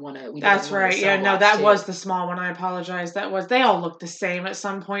that on one. That's right. Yeah, no, that was the small one. I apologize. They all look the same at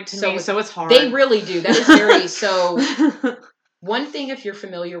some point to me, so it's hard. They really do. That is very so. One thing, if you're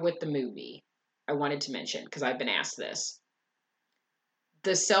familiar with the movie, I wanted to mention because I've been asked this.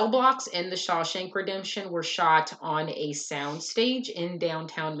 The cell blocks in the Shawshank Redemption were shot on a soundstage in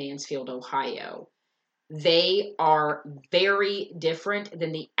downtown Mansfield, Ohio. They are very different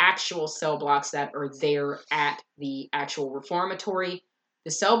than the actual cell blocks that are there at the actual reformatory.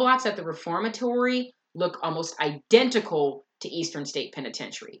 The cell blocks at the reformatory look almost identical to Eastern State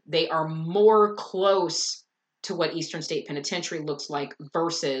Penitentiary. They are more close to what Eastern State Penitentiary looks like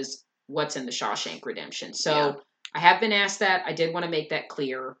versus what's in the Shawshank Redemption. So... Yeah. I have been asked that. I did want to make that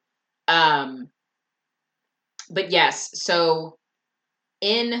clear. But yes, so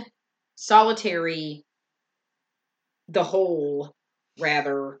in solitary, the whole,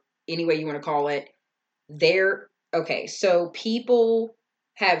 rather, any way you want to call it, so people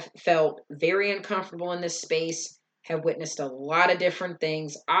have felt very uncomfortable in this space, have witnessed a lot of different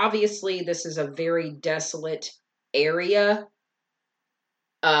things. Obviously, this is a very desolate area.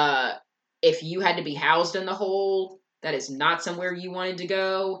 If you had to be housed in the hole, that is not somewhere you wanted to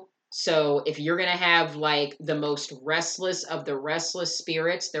go. So if you're going to have like the most restless of the restless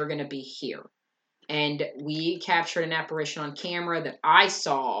spirits, they're going to be here. And we captured an apparition on camera that I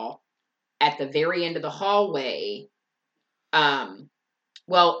saw at the very end of the hallway.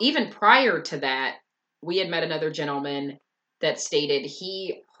 Well, even prior to that, we had met another gentleman that stated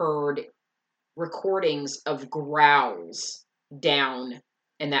he heard recordings of growls down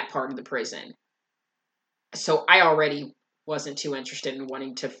in that part of the prison. So I already wasn't too interested in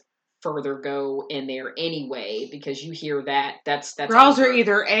wanting to further go in there anyway, because you hear that's growls are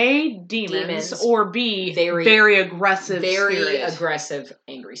either A, demons or B, very aggressive aggressive,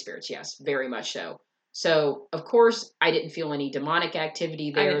 angry spirits. Yes, very much so. So, of course, I didn't feel any demonic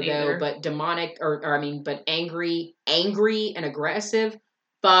activity there, though, but angry and aggressive,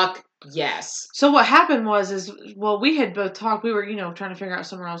 fuck Yes. So what happened was, we had both talked. We were, trying to figure out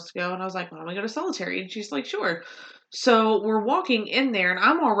somewhere else to go. And I was like, why don't we go to Solitary? And she's like, sure. So we're walking in there and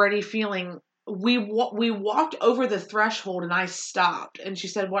I'm already feeling, we walked over the threshold and I stopped. And she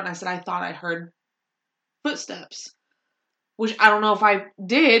said, what? And I said, I thought I heard footsteps. Which I don't know if I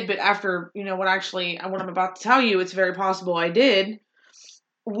did, but after, what I'm about to tell you, it's very possible I did.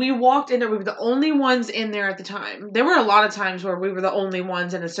 We walked in there. We were the only ones in there at the time. There were a lot of times where we were the only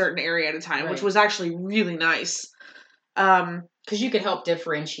ones in a certain area at a time, which was actually really nice. Because you could help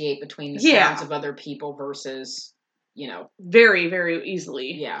differentiate between the sounds of other people versus, very, very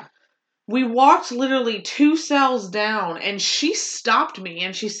easily. Yeah. We walked literally 2 cells down, and she stopped me,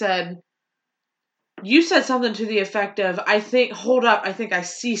 and she said, you said something to the effect of, hold up, I think I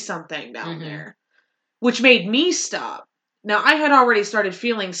see something down there. Which made me stop. Now, I had already started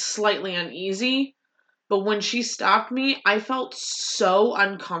feeling slightly uneasy, but when she stopped me, I felt so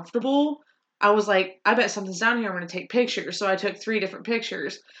uncomfortable. I was like, I bet something's down here. I'm going to take pictures. So I took 3 different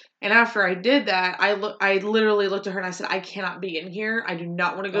pictures. And after I did that, I literally looked at her and I said, I cannot be in here. I do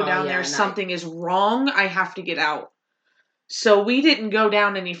not want to go down there. Something is wrong. I have to get out. So we didn't go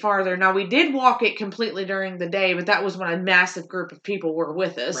down any farther. Now, we did walk it completely during the day, but that was when a massive group of people were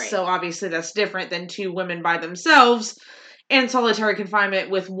with us. Right. So obviously that's different than 2 women by themselves in solitary confinement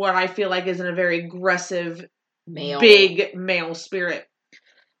with what I feel like isn't a very aggressive, big male spirit.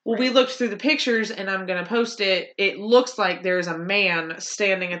 Well, we looked through the pictures, and I'm going to post it. It looks like there's a man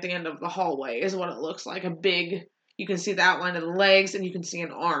standing at the end of the hallway, is what it looks like. You can see the outline of the legs, and you can see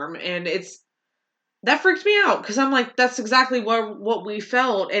an arm. And that freaked me out because I'm like, that's exactly what we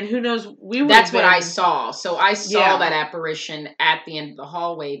felt, and who knows, That's what I saw. So I saw that apparition at the end of the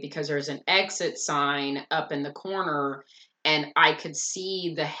hallway because there's an exit sign up in the corner, and I could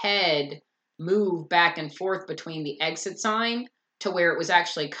see the head move back and forth between the exit sign to where it was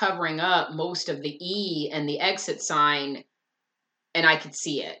actually covering up most of the E and the exit sign, and I could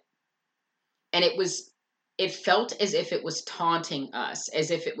see it. And it felt as if it was taunting us,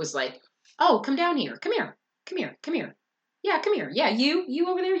 as if it was like, oh, come down here. Come here. Come here. Come here. Yeah, come here. Yeah, you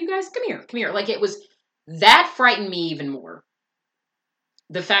over there, you guys, come here. Come here. Like that frightened me even more.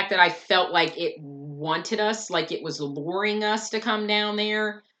 The fact that I felt like it wanted us, like it was luring us to come down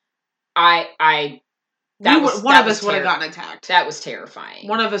there. One of us would have gotten attacked. That was terrifying.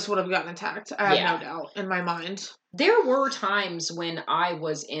 One of us would have gotten attacked. I have no doubt in my mind. There were times when I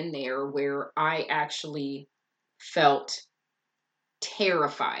was in there where I actually felt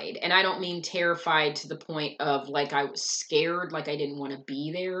terrified. And I don't mean terrified to the point of like I was scared, like I didn't want to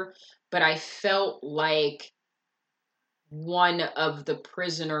be there, but I felt like one of the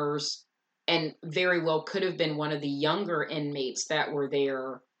prisoners, and very well could have been one of the younger inmates that were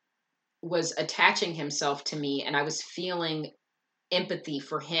there, was attaching himself to me, and I was feeling empathy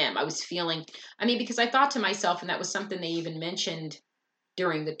for him. Because I thought to myself, and that was something they even mentioned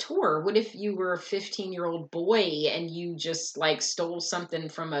during the tour, what if you were a 15-year-old boy and you just like stole something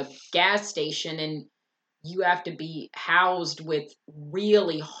from a gas station and you have to be housed with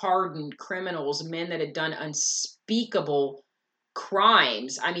really hardened criminals, men that had done unspeakable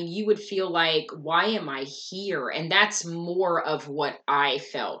crimes? I mean, you would feel like, why am I here? And that's more of what I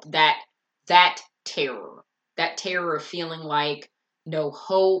felt. That terror of feeling like no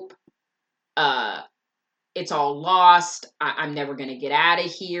hope, it's all lost. I'm never going to get out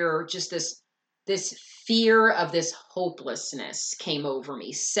of here. Just this fear of this hopelessness came over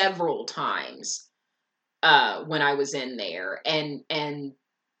me several times when I was in there, and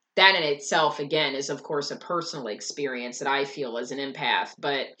that in itself, again, is of course a personal experience that I feel as an empath,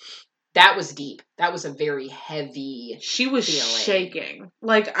 but that was deep. That was a very heavy. She was shaking.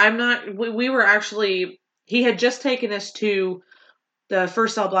 Like, I'm not. We were actually. He had just taken us to the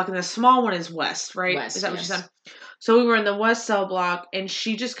first cell block, and the small one is west, right? West, is that what you said? So we were in the west cell block, and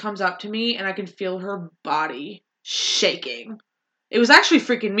she just comes up to me, and I can feel her body shaking. It was actually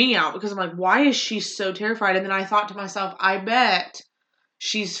freaking me out because I'm like, why is she so terrified? And then I thought to myself, I bet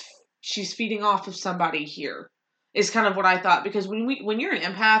she's feeding off of somebody here. Is kind of what I thought, because when you're an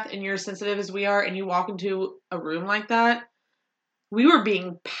empath and you're as sensitive as we are, and you walk into a room like that, we were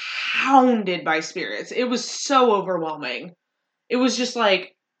being pounded by spirits. It was so overwhelming. It was just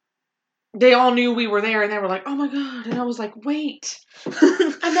like, they all knew we were there, and they were like, oh my God. And I was like, wait.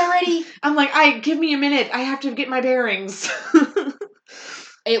 I'm not ready. I'm like, give me a minute. I have to get my bearings.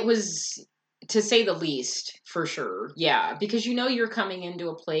 It was, to say the least, for sure. Yeah, because you're coming into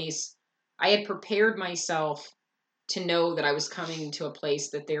a place. I had prepared myself to know that I was coming to a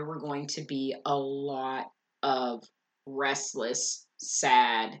place that there were going to be a lot of restless,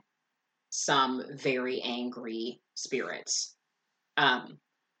 sad, some very angry spirits.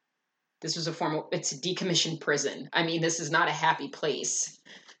 This was it's a decommissioned prison. I mean, this is not a happy place.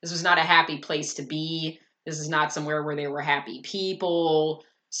 This was not a happy place to be. This is not somewhere where there were happy people.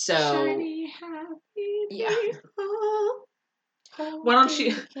 So, shiny, happy yeah. people. Why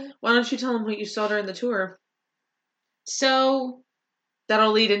don't you tell them what you saw during the tour? So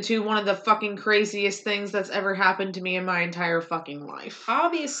that'll lead into one of the fucking craziest things that's ever happened to me in my entire fucking life.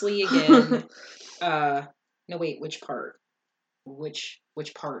 Obviously, again, no wait, which part? Which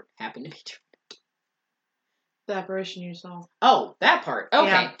part happened to be different? The apparition you saw. Oh, that part.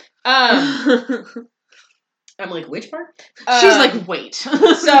 Okay. Yeah. I'm like, which part? She's like, wait.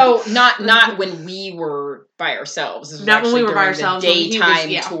 So not when we were by ourselves. This was not when we were by during ourselves. The daytime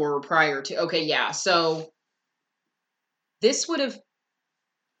tour prior to. Okay, yeah. So this would have. It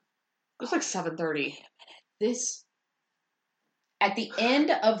was like 7:30. This at the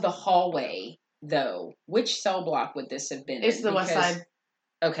end of the hallway, though. Which cell block would this have been? It's the west side.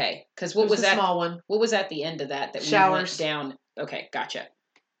 Okay, because what was the that small one? What was at the end of that Showers. We went down? Okay, gotcha.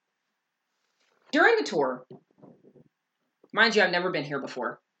 During the tour, mind you, I've never been here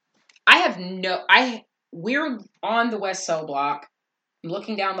before. We're on the west cell block. I'm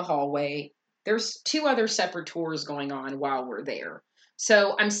looking down the hallway. There's 2 other separate tours going on while we're there.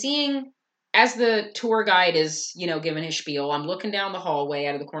 So I'm seeing, as the tour guide is, giving his spiel, I'm looking down the hallway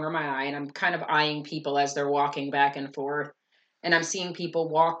out of the corner of my eye, and I'm kind of eyeing people as they're walking back and forth. And I'm seeing people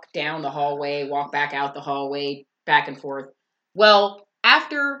walk down the hallway, walk back out the hallway, back and forth. Well,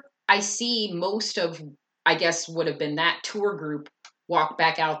 after I see most of, I guess, would have been that tour group walk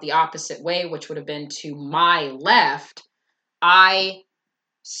back out the opposite way, which would have been to my left, I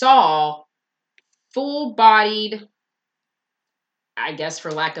saw full-bodied, I guess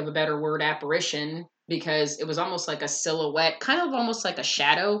for lack of a better word, apparition, because it was almost like a silhouette, kind of almost like a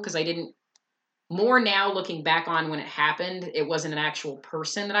shadow, because more now looking back on when it happened, it wasn't an actual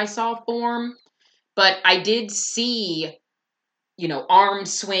person that I saw form, but I did see,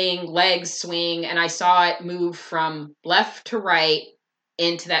 arms swing, legs swing, and I saw it move from left to right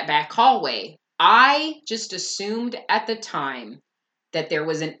into that back hallway. I just assumed at the time that there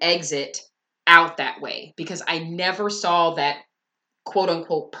was an exit out that way because I never saw that quote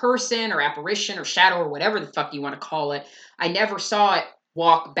unquote person or apparition or shadow or whatever the fuck you want to call it. I never saw it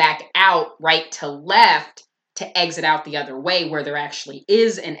walk back out right to left to exit out the other way where there actually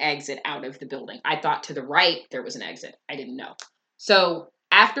is an exit out of the building. I thought to the right there was an exit. I didn't know. So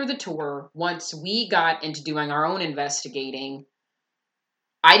after the tour, once we got into doing our own investigating,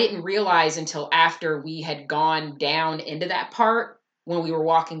 I didn't realize until after we had gone down into that part when we were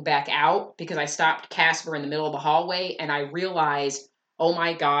walking back out, because I stopped Casper in the middle of the hallway and I realized, oh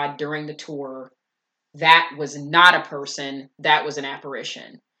my God, during the tour, that was not a person, that was an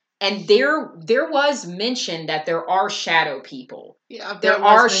apparition. And there was mention that there are shadow people. Yeah, there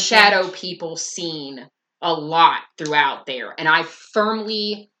are shadow people seen a lot throughout there. And I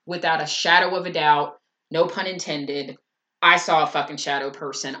firmly, without a shadow of a doubt, no pun intended, I saw a fucking shadow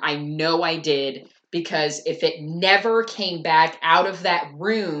person. I know I did, because if it never came back out of that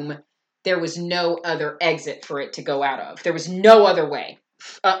room, there was no other exit for it to go out of. There was no other way.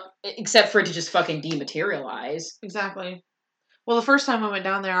 Except for it to just fucking dematerialize. Exactly. Well, the first time I went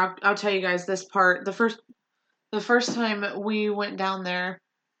down there, I'll tell you guys this part. The first time we went down there.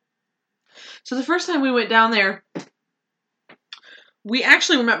 So the first time we went down there, we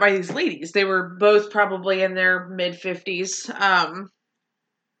actually were met by these ladies. They were both probably in their mid-50s,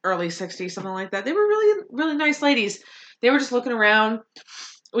 early 60s, something like that. They were really, really nice ladies. They were just looking around.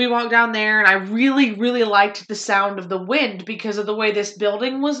 We walked down there, and I really, really liked the sound of the wind because of the way this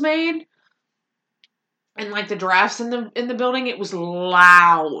building was made. And like the drafts in the building, it was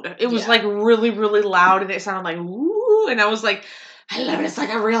loud. It was like really, really loud, and it sounded like woo. And I was like, I love it. It's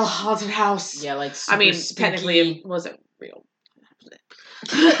like a real haunted house. Yeah, like spooky. Technically it wasn't real.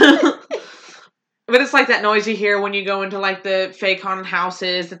 But it's like that noise you hear when you go into like the fake haunted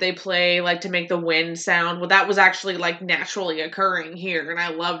houses that they play like to make the wind sound. Well, that was actually like naturally occurring here, and I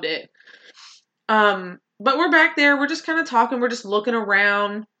loved it. But we're back there. We're just kind of talking. We're just looking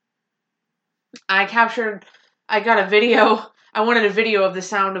around. I got a video. I wanted a video of the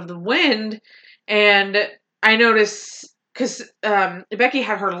sound of the wind, and I noticed, because Becky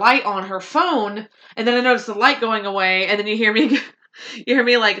had her light on her phone, and then I noticed the light going away, and then you hear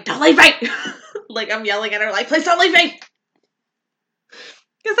me like, don't leave me! Like, I'm yelling at her, like, please don't leave me!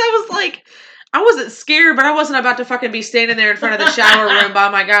 Because I was like, I wasn't scared, but I wasn't about to fucking be standing there in front of the shower room by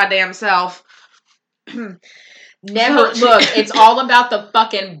my goddamn self. Never, look, it's all about the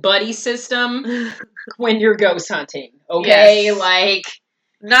fucking buddy system when you're ghost hunting, okay? Yes. Like,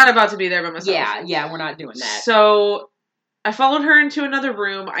 not about to be there by myself. Yeah, we're not doing that. So, I followed her into another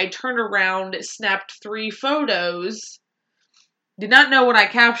room. I turned around, snapped 3 photos. Did not know what I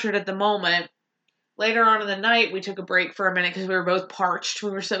captured at the moment. Later on in the night, we took a break for a minute because we were both parched.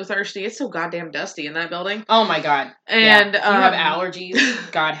 We were so thirsty. It's so goddamn dusty in that building. Oh my god. And if you have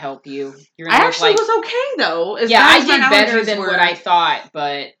allergies, God help you. You're I actually was okay though. I did better than what I thought,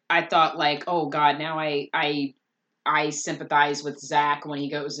 but I thought like, oh god, now I sympathize with Zach when he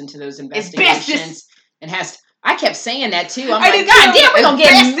goes into those investigations and has. I kept saying that too. I'm like, God damn, we're gonna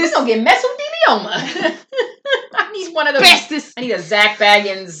get mesothelioma. I need one of those. Bestest. I need a Zach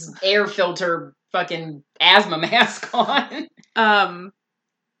Baggins air filter fucking asthma mask on.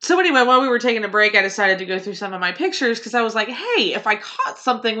 So anyway, while we were taking a break, I decided to go through some of my pictures because I was like, hey, if I caught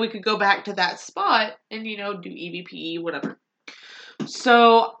something, we could go back to that spot and, do EVP, whatever.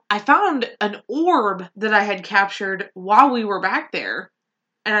 So I found an orb that I had captured while we were back there.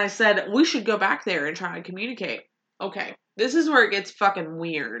 And I said, we should go back there and try and communicate. Okay, this is where it gets fucking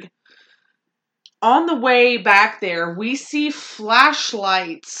weird. On the way back there, we see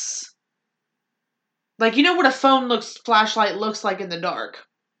flashlights. Like, what a flashlight looks like in the dark.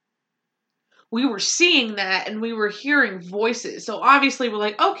 We were seeing that and we were hearing voices. So obviously we're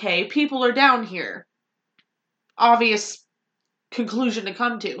like, okay, people are down here. Obvious conclusion to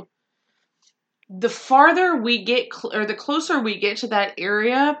come to. The farther we get, or the closer we get to that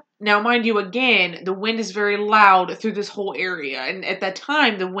area, now mind you, again, the wind is very loud through this whole area. And at that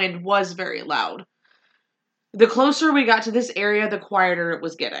time, the wind was very loud. The closer we got to this area, the quieter it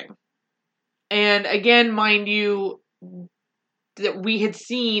was getting. And again, mind you, that we had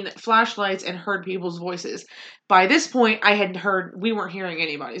seen flashlights and heard people's voices. By this point, we weren't hearing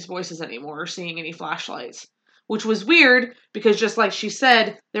anybody's voices anymore or seeing any flashlights. Which was weird, because just like she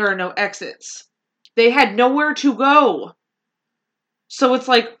said, there are no exits. They had nowhere to go. So it's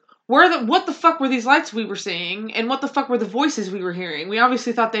like, what the fuck were these lights we were seeing? And what the fuck were the voices we were hearing? We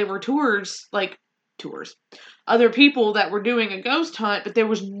obviously thought they were tours. Other people that were doing a ghost hunt, but there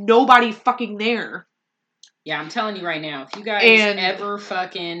was nobody fucking there. Yeah, I'm telling you right now, if you guys ever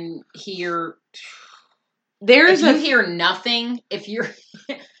fucking hear... If you hear nothing, if you're...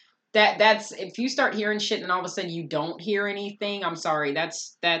 that's... If you start hearing shit and all of a sudden you don't hear anything, I'm sorry,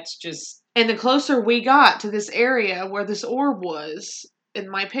 that's just... And the closer we got to this area where this orb was, in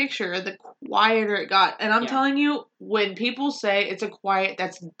my picture, the quieter it got. And I'm telling you, when people say it's a quiet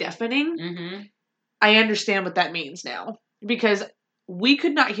that's deafening, I understand what that means now. Because...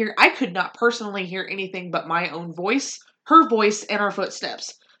 I could not personally hear anything but my own voice, her voice, and our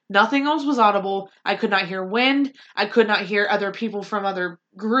footsteps. Nothing else was audible. I could not hear wind. I could not hear other people from other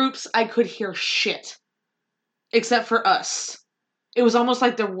groups. I could hear shit. Except for us. It was almost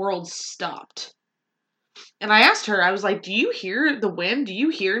like the world stopped. And I asked her, I was like, do you hear the wind? Do you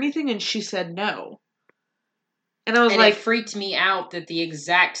hear anything? And she said no. And I was like... it freaked me out that the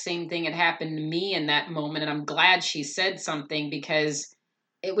exact same thing had happened to me in that moment. And I'm glad she said something because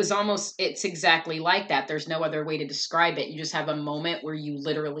it's exactly like that. There's no other way to describe it. You just have a moment where you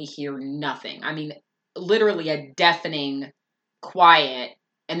literally hear nothing. I mean, literally a deafening quiet.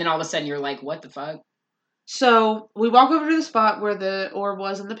 And then all of a sudden you're like, what the fuck? So we walk over to the spot where the orb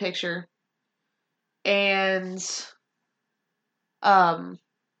was in the picture. And, sorry,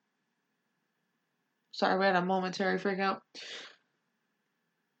 we had a momentary freak out.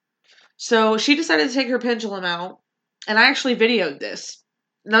 So she decided to take her pendulum out, and I actually videoed this.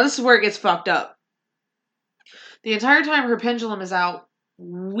 Now this is where it gets fucked up. The entire time her pendulum is out,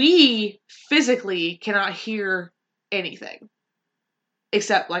 we physically cannot hear anything.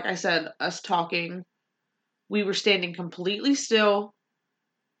 Except, like I said, us talking. We were standing completely still.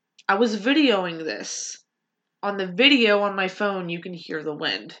 I was videoing this. On the video on my phone, you can hear the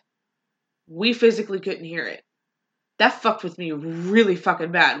wind. We physically couldn't hear it. That fucked with me really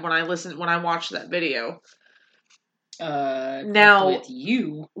fucking bad when I watched that video. Now, with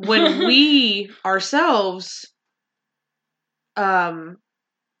you. when we ourselves,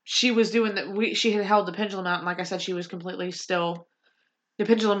 she was doing that. She had held the pendulum out, and like I said, she was completely still. The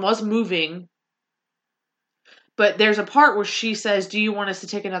pendulum was moving, but there's a part where she says, "Do you want us to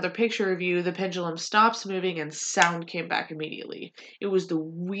take another picture of you?" The pendulum stops moving, and sound came back immediately. It was the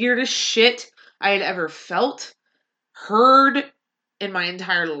weirdest shit I had ever felt, heard in my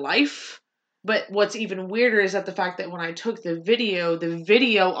entire life. But what's even weirder is that the fact that when I took the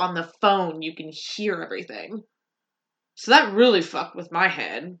video on the phone, you can hear everything. So that really fucked with my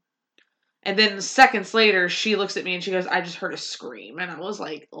head. And then seconds later, she looks at me and she goes, I just heard a scream. And I was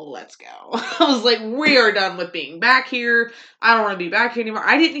like, let's go. I was like, we are done with being back here. I don't want to be back here anymore.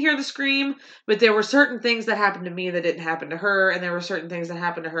 I didn't hear the scream, but there were certain things that happened to me that didn't happen to her. And there were certain things that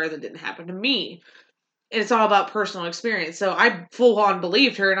happened to her that didn't happen to me. it's all about personal experience. So I full on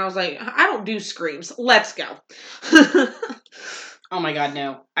believed her, and I was like, I don't do screams. Let's go. Oh my god,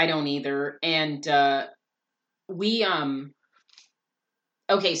 no. I don't either. And we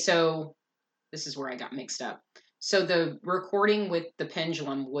okay, so this is where I got mixed up. So the recording with the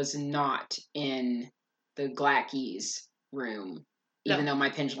pendulum was not in the Glackies room, even though my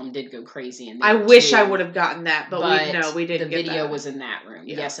pendulum did go crazy. And I wish I would have gotten that, but we didn't. The video was in that room.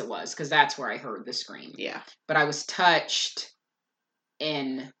 Yeah. Yes, it was, because that's where I heard the scream. Yeah, but I was touched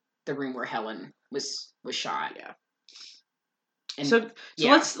in the room where Helen was shot. Yeah. And so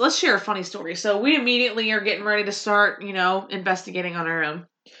let's share a funny story. So we immediately are getting ready to start, investigating on our own.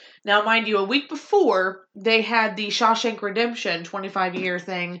 Now, mind you, a week before, they had the Shawshank Redemption 25-year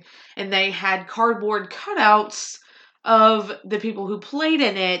thing, and they had cardboard cutouts of the people who played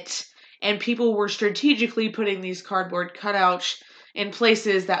in it, and people were strategically putting these cardboard cutouts in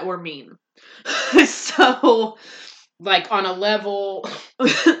places that were mean. So, like on a level,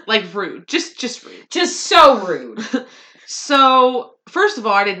 like rude, just rude, just so rude. So, first of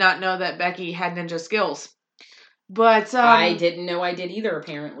all, I did not know that Becky had ninja skills. But I didn't know I did either,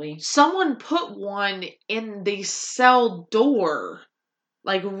 apparently. Someone put one in the cell door,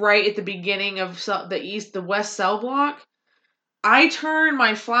 like right at the beginning of the west cell block. I turned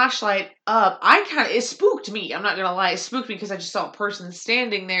my flashlight up. It spooked me. I'm not going to lie. It spooked me because I just saw a person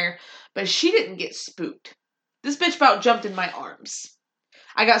standing there, but she didn't get spooked. This bitch about jumped in my arms.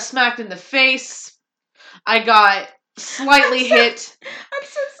 I got smacked in the face. I got slightly hit. I'm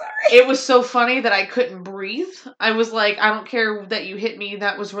so sorry. It was so funny that I couldn't breathe. I was like, I don't care that you hit me.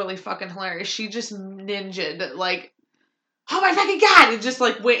 That was really fucking hilarious. She just ninja'd, like, oh my fucking god! It just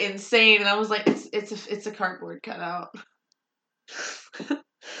like went insane, and I was like, it's a cardboard cutout.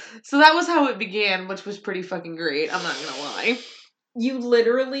 So that was how it began, which was pretty fucking great. I'm not gonna lie. You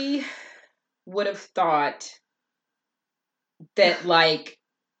literally would have thought that, like,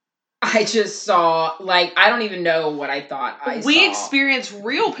 I just saw, like, I don't even know what I thought I saw. We experience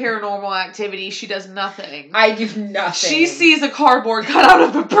real paranormal activity. She does nothing. I do nothing. She sees a cardboard cutout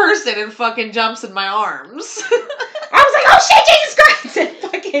of a person and fucking jumps in my arms. I was like, oh shit, Jesus Christ!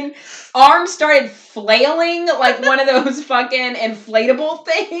 And fucking arms started flailing like one of those fucking inflatable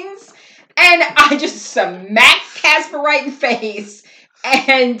things. And I just smacked Casper right in the face.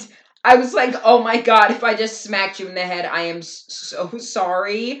 And I was like, oh my god, if I just smacked you in the head, I am so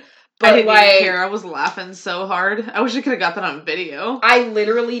sorry. But I didn't even care. I was laughing so hard. I wish I could have got that on video. I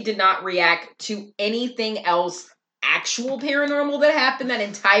literally did not react to anything else actual paranormal that happened that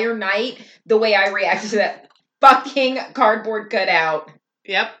entire night the way I reacted to that fucking cardboard cutout.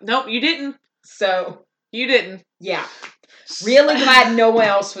 Yep. Nope, you didn't. So. You didn't. Yeah. Really glad no one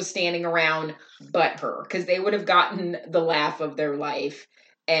else was standing around but her, because they would have gotten the laugh of their life.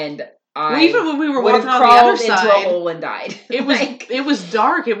 And even when we were walking on the other side, into a hole and died. It was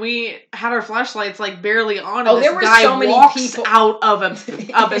dark, and we had our flashlights like barely on. And there were so many people out of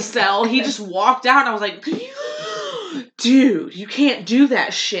a cell. He just walked out, and I was like, "Dude, you can't do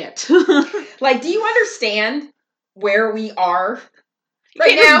that shit." Like, do you understand where we are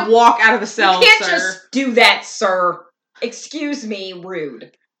right now? You can't just walk out of the cell. You can't just do that, sir. Excuse me,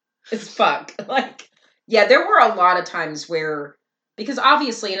 rude as fuck. Like, yeah, there were a lot of times where. Because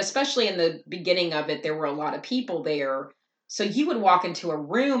obviously, and especially in the beginning of it, there were a lot of people there. So you would walk into a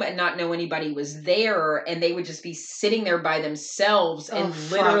room and not know anybody was there, and they would just be sitting there by themselves and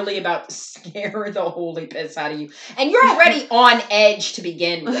literally about to scare the holy piss out of you. And you're already on edge to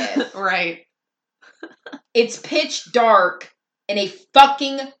begin with. Right. It's pitch dark in a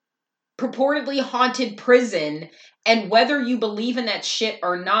fucking purportedly haunted prison, and whether you believe in that shit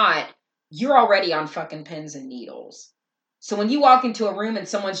or not, you're already on fucking pins and needles. So when you walk into a room and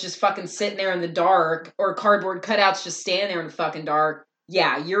someone's just fucking sitting there in the dark, or cardboard cutouts just standing there in the fucking dark,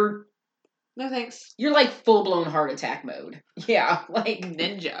 yeah, you're... No thanks. You're like full-blown heart attack mode. Yeah, like...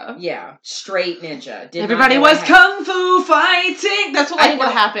 Ninja. Yeah, straight ninja. Everybody was kung fu fighting! That's what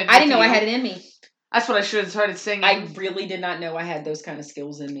happened. I didn't know I had it in me. That's what I should have started singing. I really did not know I had those kind of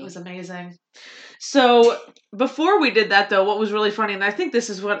skills in me. It was amazing. So, before we did that, though, what was really funny, and I think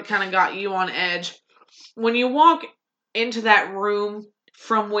this is what kind of got you on edge, when you walk into that room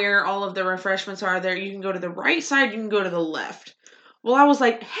from where all of the refreshments are there, you can go to the right side, you can go to the left. Well, I was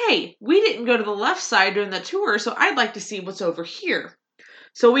like, hey, we didn't go to the left side during the tour, so I'd like to see what's over here.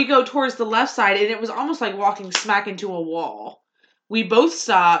 So we go towards the left side, and it was almost like walking smack into a wall. We both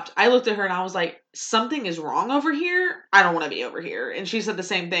stopped. I looked at her, and I was like, something is wrong over here? I don't want to be over here. And she said the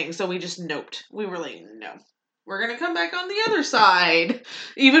same thing, so we just noped. We were like, no. we're going to come back on the other side.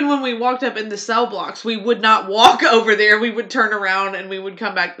 Even when we walked up in the cell blocks, we would not walk over there. We would turn around and we would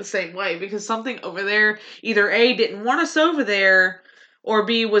come back the same way because something over there, either A, didn't want us over there, or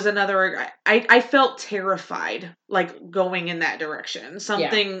B, was another. I felt terrified, like, going in that direction.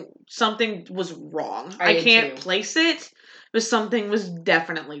 Something was wrong. I can't place it, but something was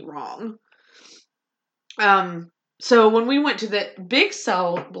definitely wrong. So when we went to the big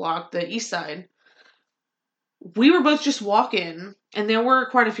cell block, the east side, we were both just walking, and there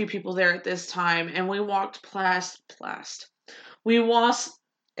were quite a few people there at this time, and we walked We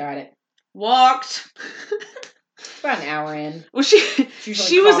Got it. Walked. About an hour in. Well, she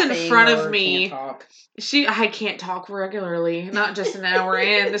was in front of me. Can't talk. I can't talk regularly, not just an hour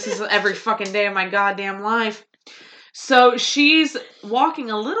in. This is every fucking day of my goddamn life. So she's walking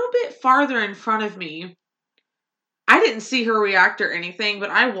a little bit farther in front of me. I didn't see her react or anything, but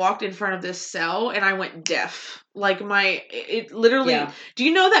I walked in front of this cell and I went deaf. Like it literally. Yeah. Do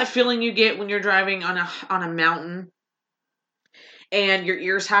you know that feeling you get when you're driving on a mountain and your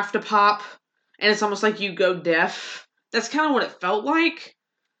ears have to pop and it's almost like you go deaf? That's kind of what it felt like.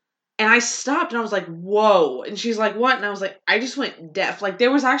 And I stopped and I was like, whoa. And she's like, what? And I was like, I just went deaf. Like,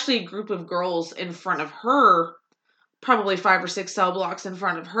 there was actually a group of girls in front of her, probably 5 or 6 cell blocks in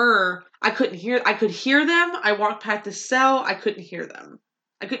front of her. I could hear them. I walked past the cell. I couldn't hear them.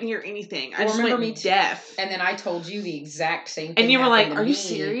 I couldn't hear anything. I just went deaf. And then I told you the exact same thing. And you were like, are you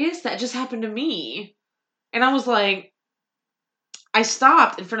serious? That just happened to me. And I was like, I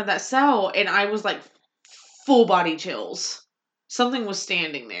stopped in front of that cell and I was like, full body chills. Something was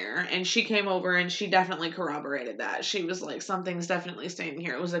standing there, and she came over and she definitely corroborated that. She was like, something's definitely standing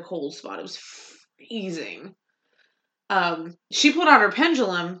here. It was a cold spot. It was freezing. She pulled out her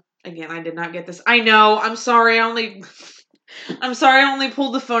pendulum. Again, I did not get this. I know. I'm sorry. I only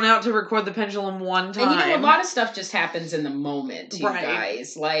pulled the phone out to record the pendulum one time. And a lot of stuff just happens in the moment, you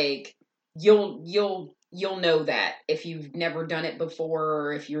guys. Like, you'll know that if you've never done it before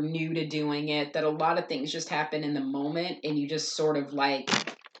or if you're new to doing it, that a lot of things just happen in the moment and you just sort of like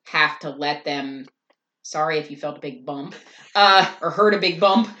have to let them. Sorry if you felt a big bump or heard a big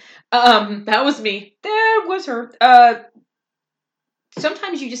bump. That was me. That was her.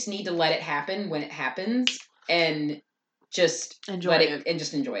 Sometimes you just need to let it happen when it happens and just enjoy it. And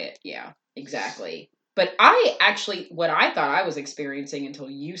just enjoy it. Yeah, exactly. But what I thought I was experiencing until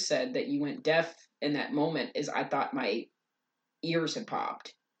you said that you went deaf in that moment is I thought my ears had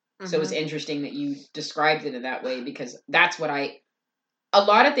popped. Mm-hmm. So it was interesting that you described it in that way because that's what a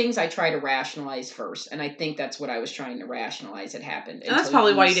lot of things I try to rationalize first. And I think that's what I was trying to rationalize had happened. And that's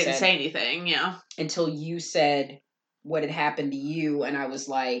probably why you didn't say anything. Yeah. Until you said what had happened to you. And I was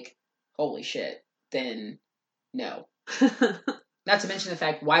like, holy shit, then no. Not to mention the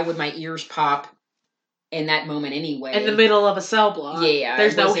fact, why would my ears pop in that moment anyway? In the middle of a cell block. Yeah.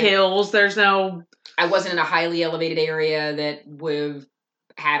 There's no hills. I wasn't in a highly elevated area that would have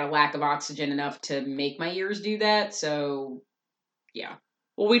had a lack of oxygen enough to make my ears do that. So, yeah.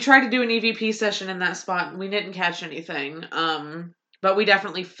 Well, we tried to do an EVP session in that spot and we didn't catch anything. But we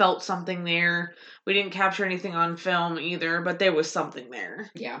definitely felt something there. We didn't capture anything on film either, but there was something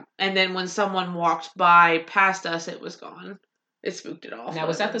there. Yeah. And then when someone walked by past us, it was gone. It spooked it off. Now,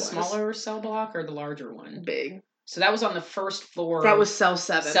 was that the smaller cell block or the larger one? Big. So that was on the first floor. That was cell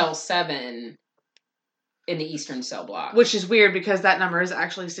 7. Cell 7 in the eastern cell block. Which is weird because that number is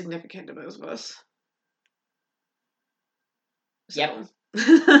actually significant to both of us. Yep.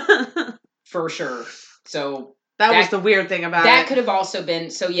 For sure. So that was the weird thing about that. That could have also been,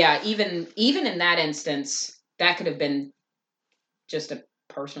 so yeah, even in that instance, that could have been just a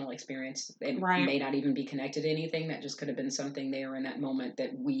personal experience. It may not even be connected to anything. That just could have been something there in that moment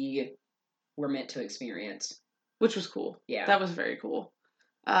that we were meant to experience. Which was cool. Yeah. That was very cool.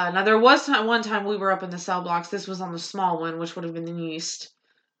 Now, there was one time we were up in the cell blocks. This was on the small one, which would have been the east.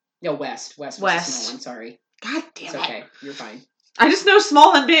 No, west. West was the small one, sorry. God damn it. It's okay. You're fine. I just know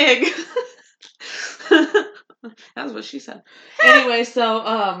small and big. That's what she said. Anyway,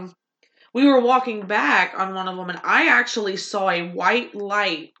 so we were walking back on one of them, and I actually saw a white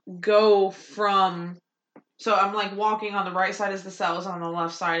light go from... So I'm like walking on the right side is the cells, on the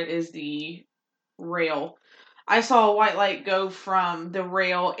left side is the rail. I saw a white light go from the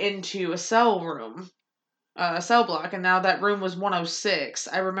rail into a cell room, a cell block, and now that room was 106.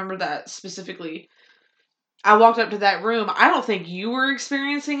 I remember that specifically. I walked up to that room. I don't think you were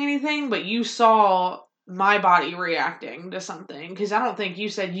experiencing anything, but you saw my body reacting to something, because I don't think you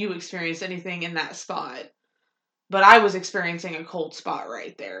said you experienced anything in that spot. But I was experiencing a cold spot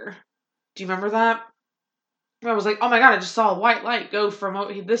right there. Do you remember that? I was like, oh my god, I just saw a white light go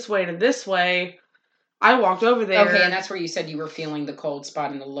from this way to this way. I walked over there. Okay, and that's where you said you were feeling the cold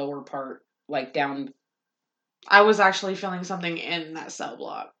spot in the lower part, like down. I was actually feeling something in that cell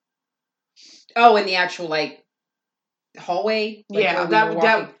block. Oh, in the actual, like, hallway? Like yeah, where we were walking?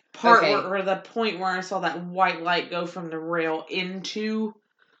 that part Okay. or the point where I saw that white light go from the rail into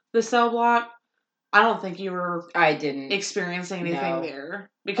the cell block. I don't think you were I didn't experiencing anything No. there.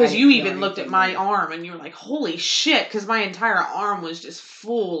 Because I you didn't feel even looked at anything my there. arm and you were like, holy shit, because my entire arm was just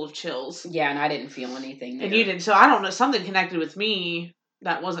full of chills. Yeah, and I didn't feel anything there. And you didn't. So I don't know, something connected with me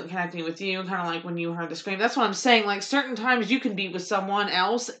that wasn't connecting with you, kind of like when you heard the scream. That's what I'm saying. Like, certain times you can be with someone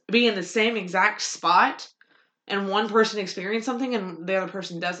else, be in the same exact spot, and one person experience something and the other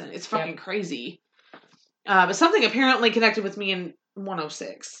person doesn't. It's fucking crazy. But something apparently connected with me in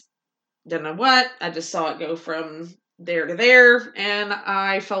 106. Don't know what. I just saw it go from there to there, and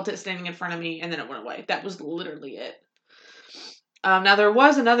I felt it standing in front of me, and then it went away. That was literally it. Now, there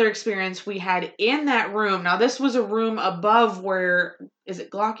was another experience we had in that room. Now, this was a room above where, is it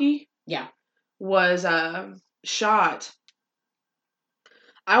Glocky? Yeah. Was shot.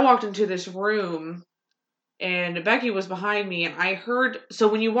 I walked into this room, and Becky was behind me, and I heard... So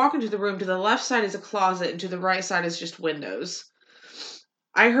when you walk into the room, to the left side is a closet, and to the right side is just windows.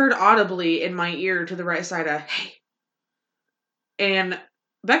 I heard audibly in my ear to the right side a, hey. And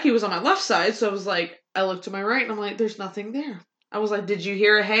Becky was on my left side, so I was like, I looked to my right, and I'm like, there's nothing there. I was like, did you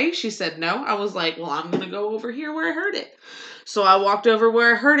hear a hey? She said no. I was like, well, I'm going to go over here where I heard it. So I walked over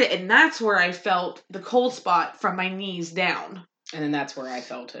where I heard it, and that's where I felt the cold spot from my knees down. And then that's where I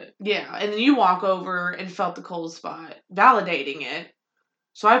felt it. Yeah, and then you walk over and felt the cold spot, validating it.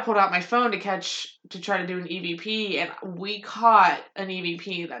 So I pulled out my phone to try to do an EVP, and we caught an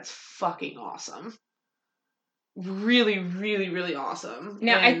EVP that's fucking awesome. Really, really, really awesome.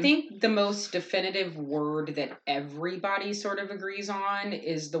 Now, I think the most definitive word that everybody sort of agrees on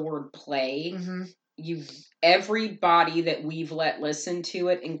is the word play. Mm-hmm. Everybody that we've let listen to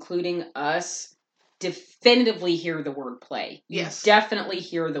it, including us, definitively hear the word play. Yes. You definitely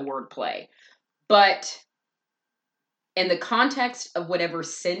hear the word play. But in the context of whatever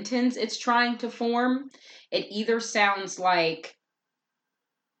sentence it's trying to form, it either sounds like...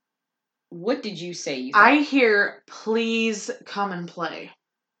 What did you say? I hear, please come and play.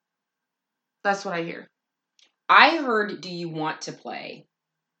 That's what I hear. I heard, do you want to play?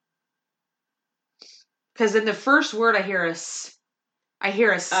 Because in the first word, I hear a s in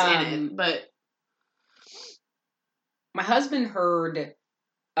it, but... My husband heard,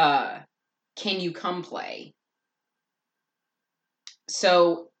 can you come play?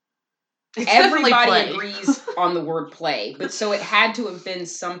 So... Everybody agrees on the word play, but so it had to have been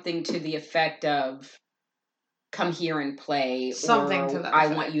something to the effect of come here and play, something or to that I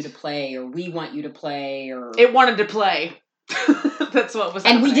effect. Want you to play, or we want you to play, or it wanted to play. That's what was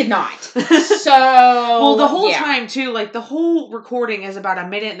happening. And we did not. So well, the whole time too, like the whole recording is about 1.5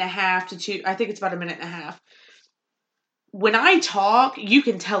 minutes to 2. I think it's about 1.5 minutes. When I talk, you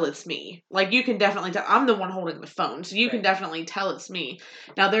can tell it's me. Like, you can definitely tell. I'm the one holding the phone, so you can definitely tell it's me.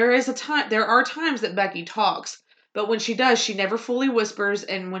 Now, there are times that Becky talks, but when she does, she never fully whispers,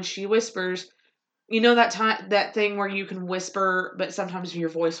 and when she whispers, you know that thing where you can whisper, but sometimes your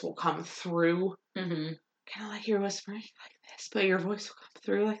voice will come through? Mm-hmm. Kind of like you're whispering like this, but your voice will come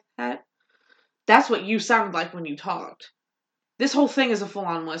through like that. That's what you sounded like when you talked. This whole thing is a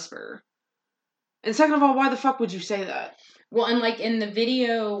full-on whisper. And second of all, why the fuck would you say that? Well, and like in the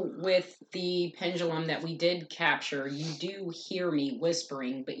video with the pendulum that we did capture, you do hear me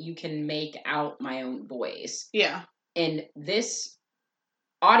whispering, but you can make out my own voice. Yeah. In this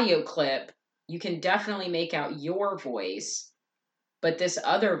audio clip, you can definitely make out your voice, but this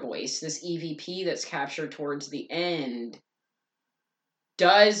other voice, this EVP that's captured towards the end,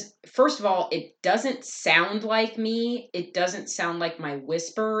 first of all, it doesn't sound like me. It doesn't sound like my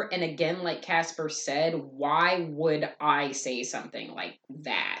whisper. And again, like Casper said, why would I say something like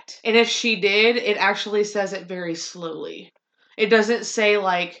that? And if she did, it actually says it very slowly. It doesn't say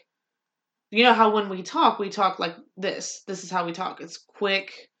like, you know how when we talk like this. This is how we talk. It's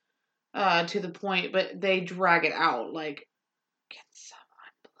quick, to the point, but they drag it out like, can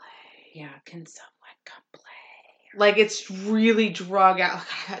someone play? Yeah, can someone come play? Like, it's really drug out.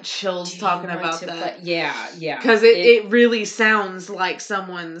 I got chills talking about that. Yeah. Because it really sounds like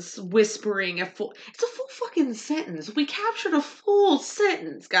someone's whispering it's a full fucking sentence. We captured a full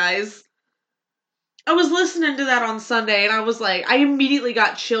sentence, guys. I was listening to that on Sunday, and I was like, I immediately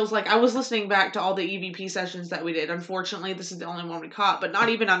got chills. Like, I was listening back to all the EVP sessions that we did. Unfortunately, this is the only one we caught, but not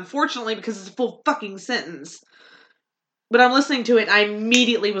even unfortunately, because it's a full fucking sentence. But I'm listening to it, and I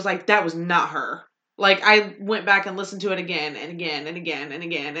immediately was like, that was not her. Like, I went back and listened to it again and again and again and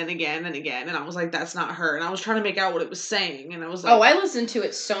again and again and again, and I was like, that's not her. And I was trying to make out what it was saying, and I was like... Oh, I listened to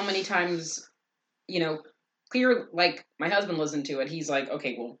it so many times, clear, like, my husband listened to it. He's like,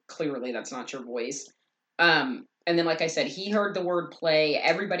 okay, well, clearly that's not your voice. And then, like I said, he heard the word play.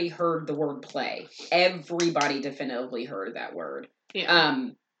 Everybody heard the word play. Everybody definitively heard that word. Yeah.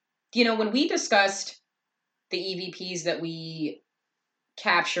 When we discussed the EVPs that we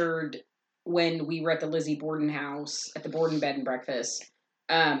captured when we were at the Lizzie Borden house, at the Borden Bed and Breakfast,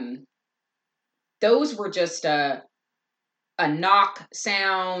 those were just a knock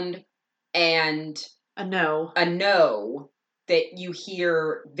sound and a no that you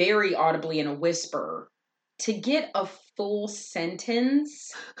hear very audibly in a whisper. To get a full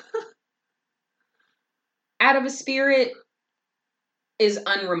sentence out of a spirit is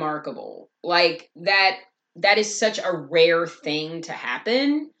unremarkable. Like, that is such a rare thing to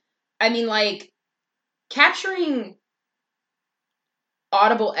happen. I mean, like, capturing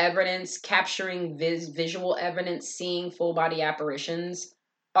audible evidence, capturing visual evidence, seeing full body apparitions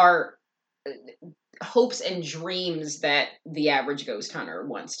are hopes and dreams that the average ghost hunter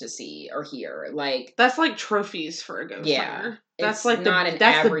wants to see or hear. Like, that's like trophies for a ghost hunter. That's like not an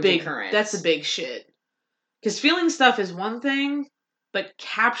average occurrence. That's the big shit. Because feeling stuff is one thing, but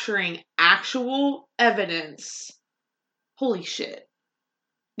capturing actual evidence, holy shit.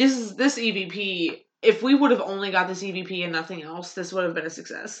 This EVP, if we would have only got this EVP and nothing else, this would have been a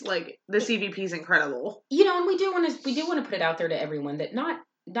success. Like, this EVP is incredible. And we do want to put it out there to everyone that not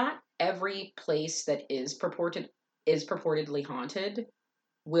every place that is purportedly haunted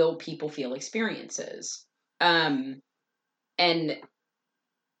will people feel experiences. And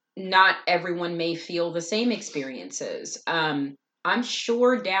not everyone may feel the same experiences. I'm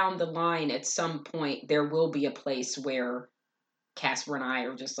sure down the line at some point there will be a place where Casper and I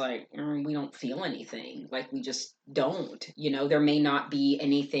are just like, we don't feel anything. Like, we just don't. There may not be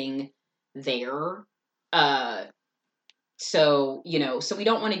anything there. So we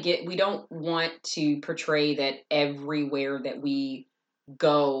don't want to portray that everywhere that we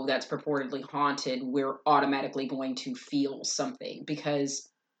go that's purportedly haunted, we're automatically going to feel something, because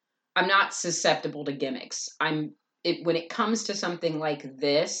I'm not susceptible to gimmicks. When it comes to something like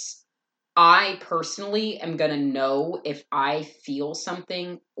this, I personally am going to know if I feel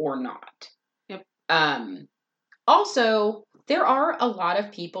something or not. Yep. Also, there are a lot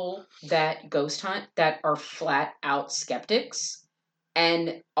of people that ghost hunt that are flat out skeptics.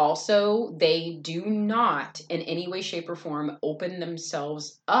 And also, they do not in any way, shape, or form open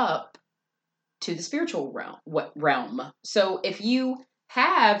themselves up to the spiritual realm. So if you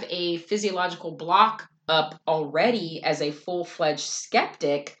have a physiological block up already as a full-fledged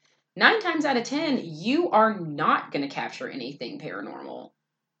skeptic, 9 times out of 10, you are not going to capture anything paranormal.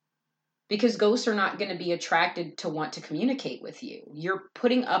 Because ghosts are not going to be attracted to want to communicate with you. You're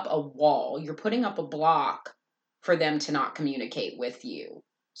putting up a wall. You're putting up a block for them to not communicate with you.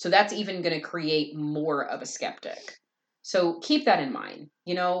 So that's even going to create more of a skeptic. So keep that in mind.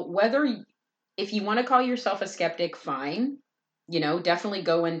 If you want to call yourself a skeptic, fine. Definitely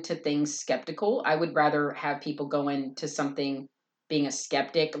go into things skeptical. I would rather have people go into something being a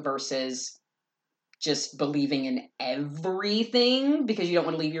skeptic versus just believing in everything, because you don't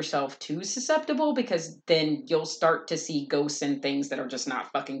want to leave yourself too susceptible, because then you'll start to see ghosts and things that are just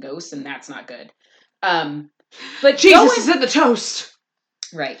not fucking ghosts, and that's not good. But Jesus is in the toast.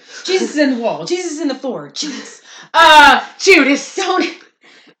 Right. Jesus is in the wall. Jesus is in the floor. Judas. Judas.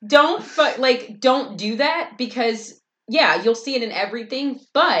 Don't do that, because yeah, you'll see it in everything.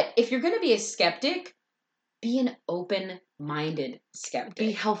 But if you're going to be a skeptic, be an open-minded skeptic.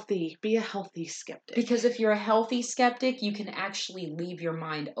 Be healthy. Be a healthy skeptic. Because if you're a healthy skeptic, you can actually leave your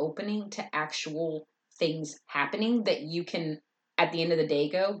mind opening to actual things happening that you can, at the end of the day,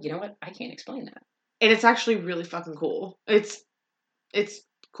 go, you know what? I can't explain that. And it's actually really fucking cool. It's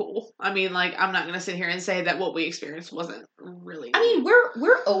cool. I mean, like, I'm not going to sit here and say that what we experienced wasn't really... I mean,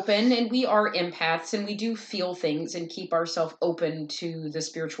 we're open, and we are empaths, and we do feel things and keep ourselves open to the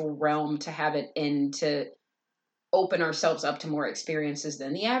spiritual realm, to have it in, to open ourselves up to more experiences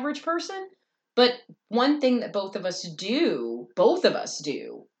than the average person. But one thing that both of us do,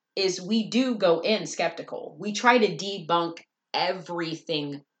 is we do go in skeptical. We try to debunk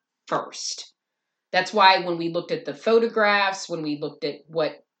everything first. That's why when we looked at the photographs, when we looked at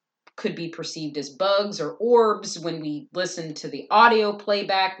what could be perceived as bugs or orbs, when we listened to the audio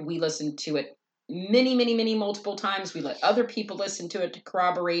playback, we listened to it many, many, many multiple times. We let other people listen to it to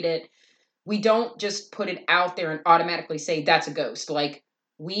corroborate it. We don't just put it out there and automatically say that's a ghost. Like,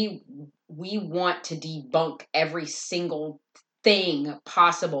 we want to debunk every single thing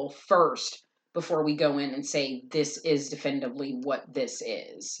possible first before we go in and say this is definitively what this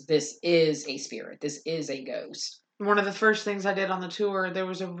is. This is a spirit. This is a ghost. One of the first things I did on the tour, there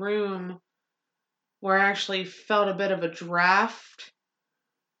was a room where I actually felt a bit of a draft,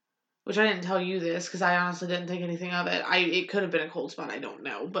 which I didn't tell you this because I honestly didn't think anything of it. It could have been a cold spot, I don't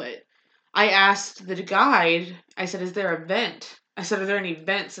know, but I asked the guide, I said, is there a vent? I said, are there any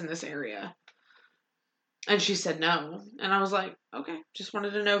vents in this area? And she said no. And I was like, okay, just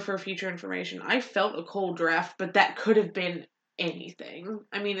wanted to know for future information. I felt a cold draft, but that could have been anything.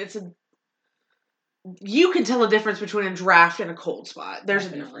 I mean, you can tell a difference between a draft and a cold spot. There's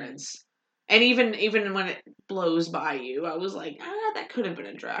a difference. And even when it blows by you, I was like, that could have been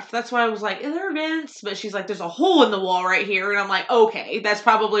a draft. That's why I was like, are there vents? But she's like, there's a hole in the wall right here. And I'm like, okay, that's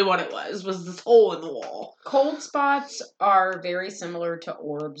probably what it was this hole in the wall. Cold spots are very similar to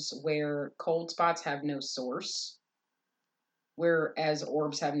orbs, where cold spots have no source. Whereas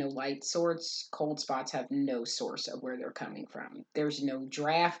orbs have no light source, cold spots have no source of where they're coming from. There's no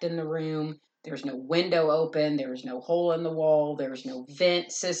draft in the room. There's no window open. There's no hole in the wall. There's no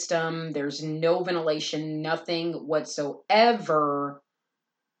vent system. There's no ventilation, nothing whatsoever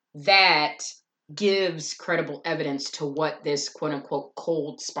that gives credible evidence to what this quote unquote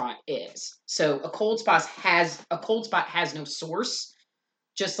cold spot is. So a cold spot has no source,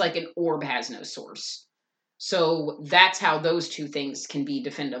 just like an orb has no source. So that's how those two things can be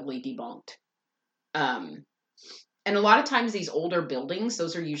definitively debunked. And a lot of times these older buildings,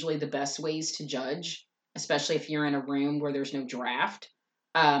 those are usually the best ways to judge, especially if you're in a room where there's no draft.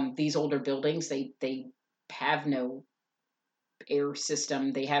 These older buildings, they have no air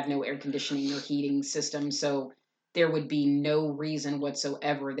system. They have no air conditioning or heating system. So there would be no reason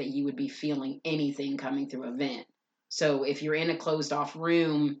whatsoever that you would be feeling anything coming through a vent. So if you're in a closed off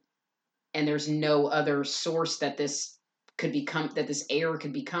room and there's no other source that this air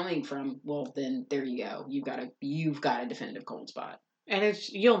could be coming from, well, then there you go. You've got a definitive cold spot. And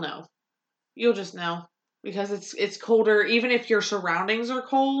you'll just know, because it's colder. Even if your surroundings are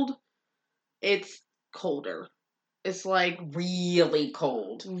cold, it's colder. It's like really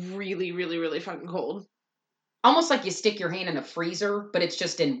cold. Really, really, really fucking cold. Almost like you stick your hand in a freezer, but it's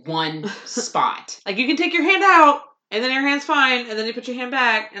just in one spot. Like you can take your hand out, and then your hand's fine, and then you put your hand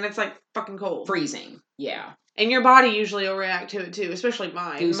back, and it's like fucking cold. Freezing, yeah. And your body usually will react to it too, especially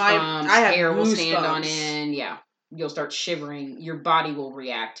mine. Goosebumps, hair will stand on end, yeah. You'll start shivering. Your body will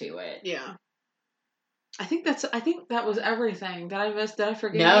react to it. Yeah. I think that was everything. Did I miss? Did I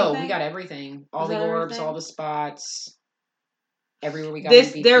forget? No, anything? We got everything. All the orbs, all the spots. Everywhere we got.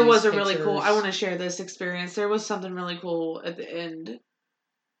 There was a really cool. I want to share this experience. There was something really cool at the end.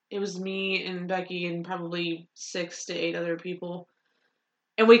 It was me and Becky and probably 6 to 8 other people.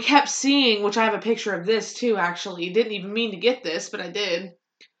 And we kept seeing, which I have a picture of this too, actually. Didn't even mean to get this, but I did.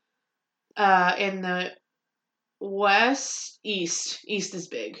 In the east is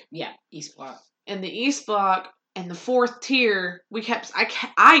big. Yeah, east block. In the east block and the 4th tier,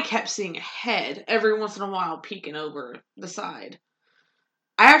 I kept seeing a head every once in a while peeking over the side.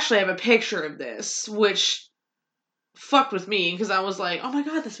 I actually have a picture of this, which fucked with me because I was like, oh my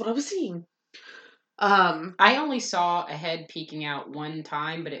god, that's what I was seeing. I only saw a head peeking out one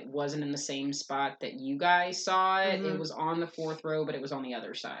time, but it wasn't in the same spot that you guys saw it. Mm-hmm. It was on the 4th row, but it was on the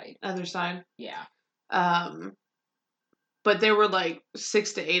other side. Other side? Yeah. But there were like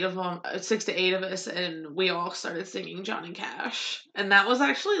 6 to 8 of us, and we all started singing Johnny Cash. And that was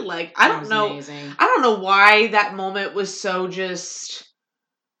actually like, I don't know. Amazing. I don't know why that moment was so just...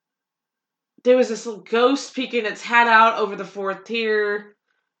 There was this little ghost peeking its head out over the 4th tier,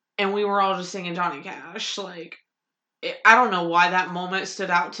 and we were all just singing Johnny Cash. Like, I don't know why that moment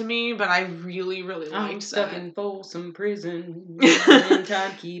stood out to me, but I really, really liked that. I'm stuck in Folsom Prison, and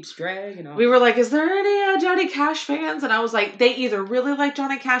time keeps dragging on. We were like, is there any Johnny Cash fans? And I was like, they either really like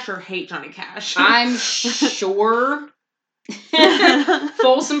Johnny Cash or hate Johnny Cash. I'm sure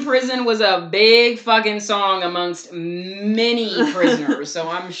Folsom Prison was a big fucking song amongst many prisoners, so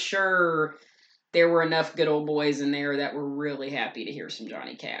I'm sure there were enough good old boys in there that were really happy to hear some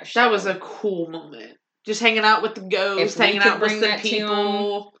Johnny Cash. That was a cool moment. Just hanging out with the ghosts, hanging out with the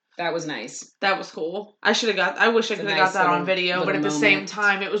people. That was nice. That was cool. I wish I could have got that on video, but at the same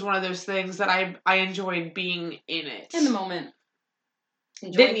time, it was one of those things that I enjoyed being in it. In the moment.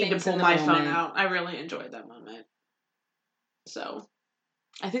 Didn't need to pull my phone out. I really enjoyed that moment. So,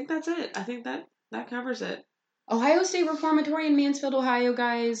 I think that's it. I think that covers it. Ohio State Reformatory in Mansfield, Ohio,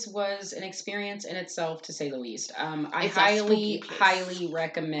 guys, was an experience in itself, to say the least. I highly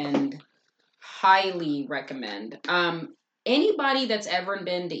recommend. Highly recommend. Anybody that's ever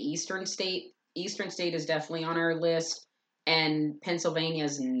been to Eastern State is definitely on our list. and Pennsylvania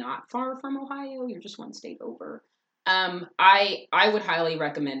is not far from Ohio. You're just one state over. I would highly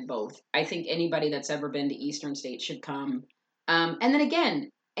recommend both. I think anybody that's ever been to Eastern States should come. And then again,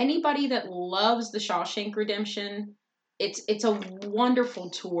 anybody that loves the Shawshank Redemption, it's a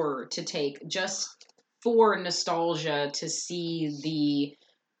wonderful tour to take just for nostalgia to see the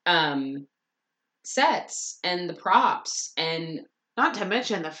sets and the props and Not to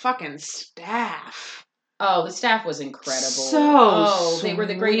mention the fucking staff. oh, the staff was incredible. So they were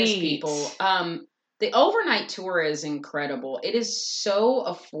the greatest sweet. people. The overnight tour is incredible. It is so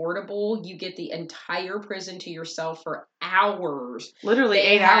affordable. You get the entire prison to yourself for hours. Literally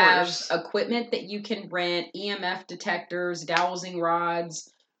They 8 have hours. equipment that you can rent, EMF detectors, dowsing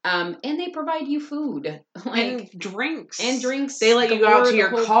rods, and they provide you food And drinks. and drinks. They let you go out galore, to the your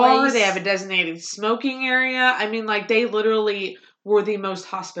whole car. place. They have a designated smoking area. I mean, like, they literally were the most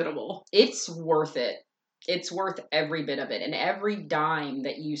hospitable. It's worth it. It's worth every bit of it. And every dime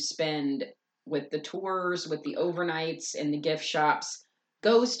that you spend with the tours, with the overnights, and the gift shops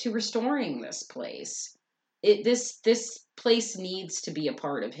goes to restoring this place. This place needs to be a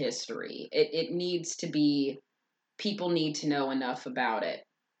part of history. It needs to be, people need to know enough about it.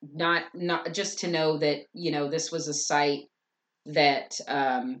 Not just to know that, this was a site that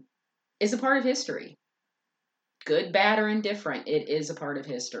is a part of history. Good, bad, or indifferent, it is a part of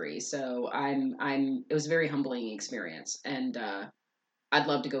history. So it was a very humbling experience, and I'd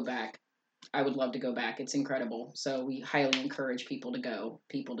love to go back. I would love to go back. It's incredible. So we highly encourage people to go,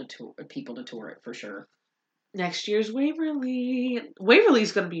 people to tour it for sure. Next year's Waverly.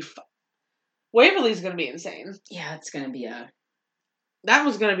 Waverly's gonna be Waverly's gonna be insane. Yeah, it's gonna be That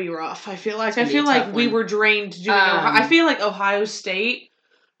was gonna be rough. I feel like we one. were drained doing. I feel like Ohio State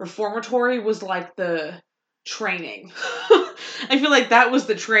Reformatory was like the training. I feel like that was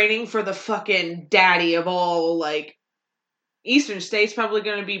the training for the fucking daddy of all. Like, Eastern State's probably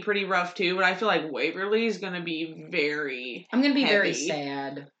gonna be pretty rough too, but I feel like Waverly's gonna be very. I'm gonna be heavy. very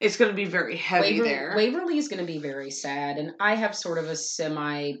sad. It's gonna be very heavy there. Waverly is gonna be very sad, and I have sort of a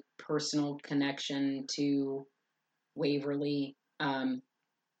semi-personal connection to Waverly.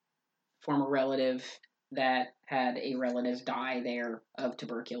 Former relative that had a relative die there of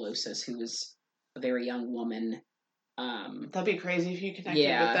tuberculosis, who was a very young woman. That'd be crazy if you connected with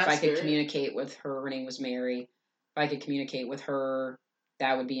that. If I spirit. could communicate with her name was Mary. If I could communicate with her,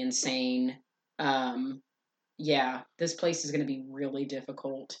 that would be insane. This place is going to be really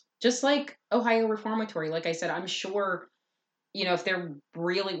difficult. Just like Ohio Reformatory, like I said, I'm sure, if there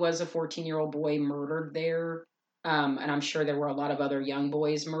really was a 14-year-old boy murdered there, and I'm sure there were a lot of other young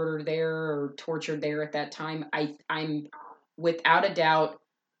boys murdered there or tortured there at that time, I'm without a doubt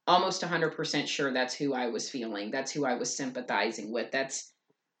almost 100% sure that's who I was feeling. That's who I was sympathizing with.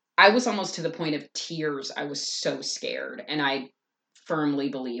 I was almost to the point of tears. I was so scared, and I firmly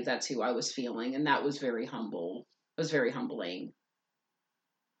believe that's who I was feeling, and that was very humble. It was very humbling.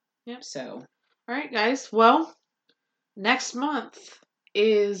 Yep. So, all right, guys. Well, next month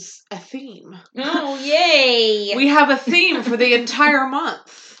is a theme. Oh, yay! We have a theme for the entire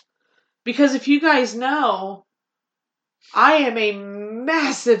month. Because if you guys know, I am a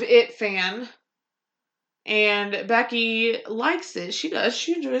massive It fan. And Becky likes it. She does.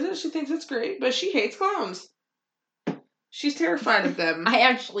 She enjoys it. She thinks it's great. But she hates clowns. She's terrified of them. I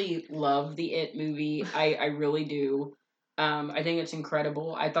actually love the It movie. I really do. I think it's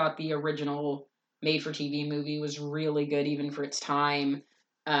incredible. I thought the original made-for-TV movie was really good, even for its time.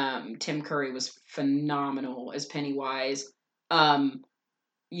 Tim Curry was phenomenal as Pennywise. But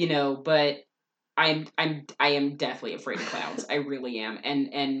I am definitely afraid of clowns. I really am,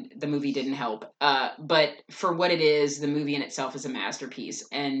 and the movie didn't help. But for what it is, the movie in itself is a masterpiece,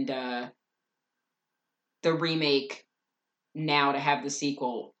 and the remake now to have the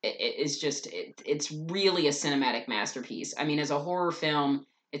sequel is just it's really a cinematic masterpiece. I mean, as a horror film,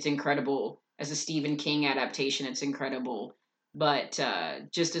 it's incredible. As a Stephen King adaptation, it's incredible. But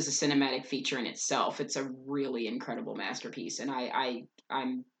just as a cinematic feature in itself, it's a really incredible masterpiece, and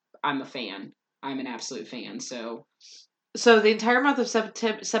I'm a fan. I'm an absolute fan. So the entire month of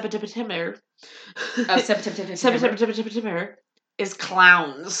September is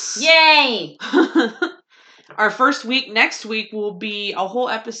clowns. Yay! Our first week, next week, will be a whole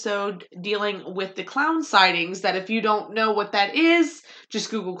episode dealing with the clown sightings. That if you don't know what that is, just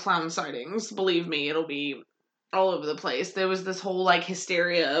Google clown sightings. Believe me, it'll be all over the place. There was this whole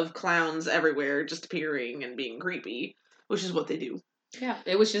hysteria of clowns everywhere just appearing and being creepy, which is what they do. Yeah,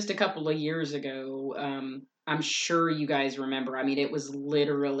 it was just a couple of years ago. I'm sure you guys remember. I mean, it was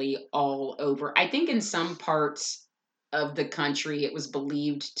literally all over. I think in some parts of the country, it was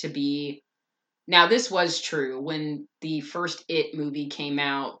believed to be Now, this was true. When the first It movie came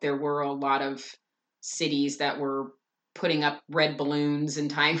out, there were a lot of cities that were putting up red balloons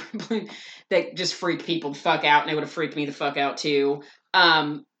and tying balloons that just freaked people the fuck out, and it would have freaked me the fuck out too.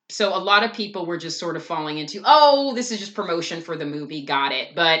 So a lot of people were just sort of falling into, oh, this is just promotion for the movie, got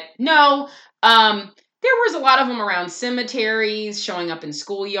it. But no, there was a lot of them around cemeteries, showing up in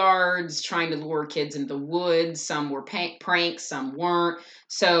schoolyards, trying to lure kids into the woods. Some were pranks, some weren't.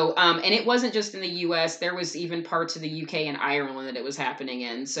 So, and it wasn't just in the U.S. There was even parts of the U.K. and Ireland that it was happening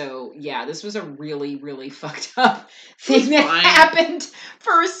in. So, yeah, this was a really, really fucked up thing that happened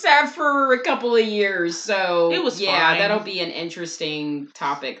for a couple of years. So, it was yeah, fine. that'll be an interesting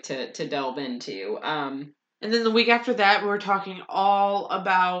topic to delve into. And then the week after that, we're talking all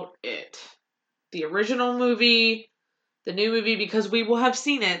about it. The original movie, the new movie, because we will have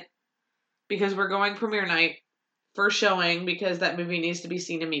seen it, because we're going premiere night. First showing, because that movie needs to be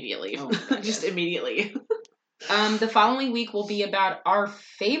seen immediately. Oh, just immediately. The following week will be about our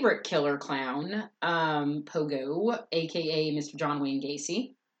favorite killer clown, Pogo, aka Mr. John Wayne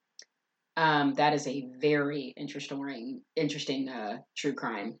Gacy. That is a very interesting true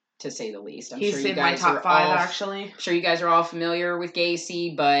crime, to say the least. He's sure in my top 5, actually. I'm sure you guys are all familiar with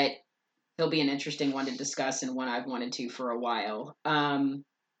Gacy, but he'll be an interesting one to discuss and one I've wanted to for a while.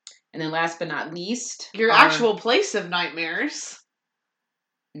 And then last but not least, your actual place of nightmares.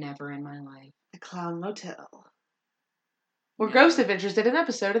 Never in my life. The Clown Motel. Where Ghost Adventures did an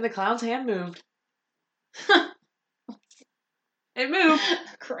episode and the clown's hand moved. It moved.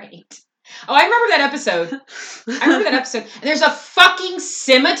 Great. Oh, I remember that episode. And there's a fucking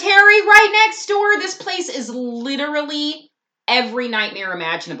cemetery right next door. This place is literally every nightmare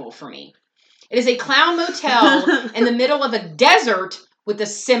imaginable for me. It is a clown motel in the middle of a desert with a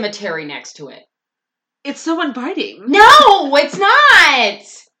cemetery next to it. It's so inviting. No, it's not.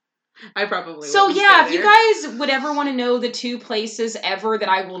 I probably So yeah, if you guys would ever want to know the 2 places ever that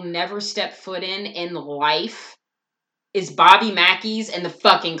I will never step foot in life, is Bobby Mackey's and the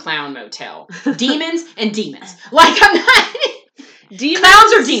fucking Clown Motel. Demons and demons. Like, I'm not... Demons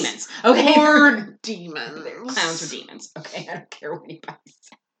clowns or demons. Okay. Or demons. Clowns or demons. Okay, I don't care what anybody says.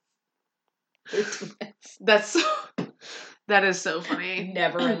 That is so funny.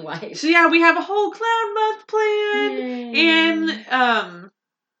 Never in life. So yeah, we have a whole clown month planned. And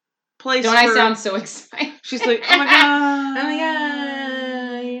place. Don't I sound so excited? She's like, oh my god. Oh my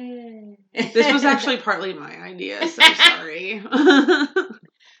god. This was actually partly my idea, so sorry.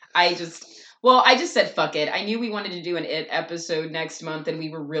 I just said fuck it. I knew we wanted to do an It episode next month, and we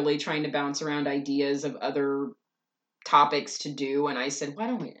were really trying to bounce around ideas of other topics to do, and I said, why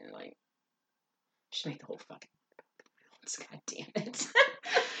don't we just make the whole fucking God damn it.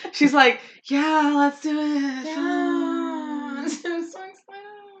 She's like, yeah, let's do it. Yeah, I'm so excited.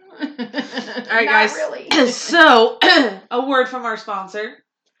 All right, guys. Really. So, a word from our sponsor.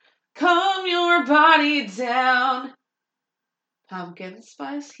 Calm your body down. Pumpkin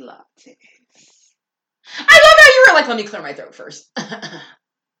spice lattes. I love how you were like, let me clear my throat first.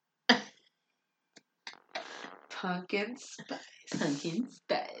 Pumpkin spice. Pumpkin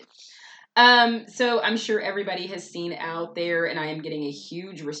spice. So I'm sure everybody has seen out there, and I am getting a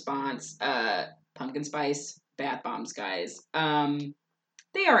huge response. Pumpkin spice bath bombs, guys.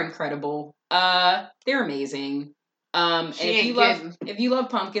 They are incredible. They're amazing. And if you love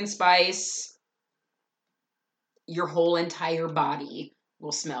pumpkin spice, your whole entire body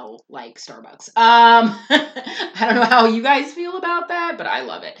will smell like Starbucks. I don't know how you guys feel about that, but I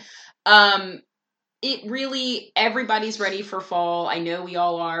love it. It really, everybody's ready for fall. I know we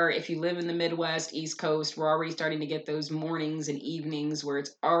all are. If you live in the Midwest, East Coast, we're already starting to get those mornings and evenings where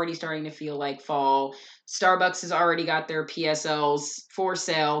it's already starting to feel like fall. Starbucks has already got their PSLs for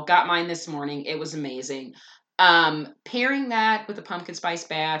sale. Got mine this morning. It was amazing. Pairing that with a pumpkin spice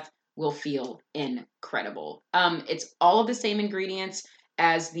bath will feel incredible. It's all of the same ingredients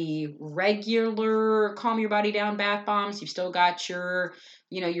as the regular calm your body down bath bombs. You've still got your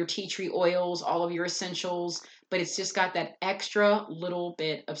tea tree oils, all of your essentials, but it's just got that extra little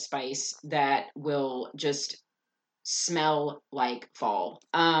bit of spice that will just smell like fall.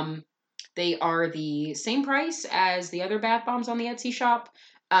 They are the same price as the other bath bombs on the Etsy shop.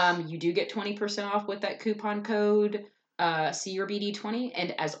 You do get 20% off with that coupon code CURBD20.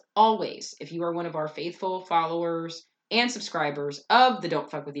 And as always, if you are one of our faithful followers and subscribers of the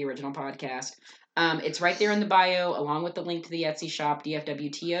Don't Fuck With The Original podcast, it's right there in the bio, along with the link to the Etsy shop.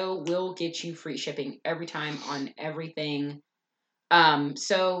 DFWTO will get you free shipping every time on everything.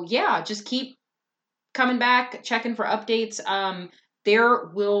 So yeah, just keep coming back, checking for updates. there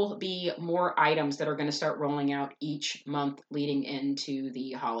will be more items that are going to start rolling out each month leading into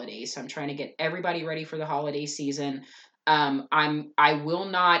the holidays. So I'm trying to get everybody ready for the holiday season. I will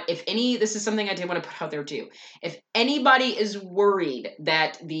not, this is something I did want to put out there too. If anybody is worried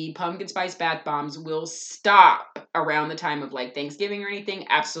that the pumpkin spice bath bombs will stop around the time of like Thanksgiving or anything,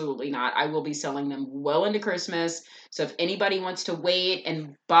 absolutely not. I will be selling them well into Christmas. So if anybody wants to wait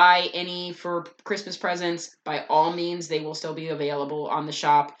and buy any for Christmas presents, by all means, they will still be available on the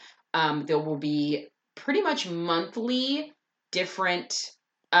shop. There will be pretty much monthly different,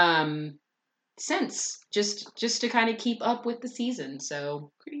 scents just to kind of keep up with the season.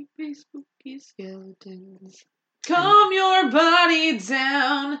 So creepy spooky skeletons, calm your body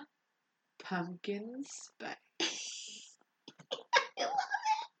down, pumpkin spice. I love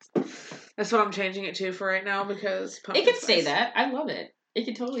it. That's what I'm changing it to for right now because it could stay that. I love it. It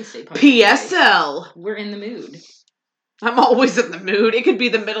could totally stay pumpkin PSL. Spice. We're in the mood. I'm always in the mood. It could be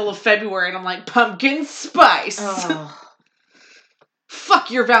the middle of February and I'm like, pumpkin spice. Oh. Fuck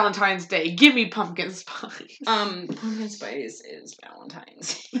your Valentine's Day. Give me pumpkin spice. Pumpkin spice is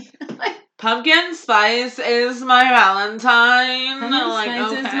Valentine's. Pumpkin spice is my Valentine. Pumpkin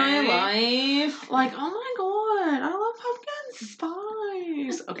spice is my life. Like, oh my god, I love pumpkin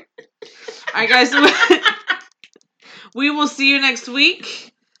spice. Okay. Alright, guys. We will see you next week.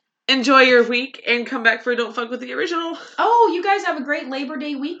 Enjoy your week and come back for Don't Fuck With The Original. Oh, you guys have a great Labor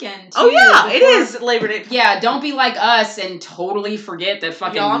Day weekend, too. Oh, yeah, it is Labor Day. Yeah, don't be like us and totally forget that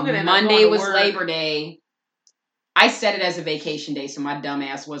fucking Monday was Labor Day. I set it as a vacation day, so my dumb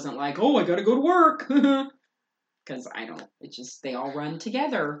ass wasn't like, oh, I gotta go to work. Because I don't. It's just, they all run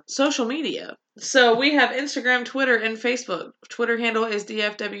together. Social media. So we have Instagram, Twitter, and Facebook. Twitter handle is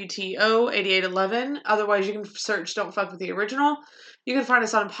DFWTO8811. Otherwise, you can search Don't Fuck With The Original. You can find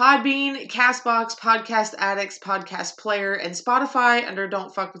us on Podbean, CastBox, Podcast Addicts, Podcast Player, and Spotify under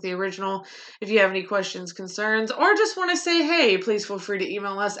Don't Fuck With The Original. If you have any questions, concerns, or just want to say hey, please feel free to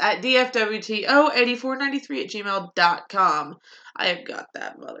email us at dfwto8493@gmail.com. I have got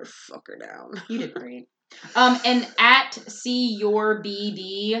that motherfucker down. You did great. And at See Your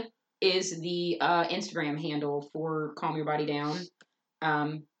BD is the Instagram handle for Calm Your Body Down.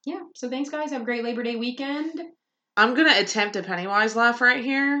 Yeah, so thanks guys. Have a great Labor Day weekend. I'm gonna attempt a Pennywise laugh right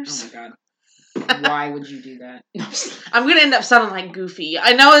here. Oh my god. Why would you do that? I'm gonna end up sounding like Goofy.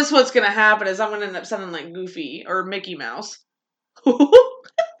 I know that's what's gonna happen is I'm gonna end up sounding like Goofy or Mickey Mouse.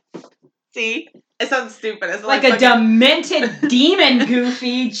 See? It sounds stupid. It's like a demented demon,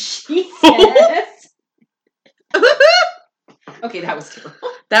 Goofy. Jesus. Okay, that was terrible.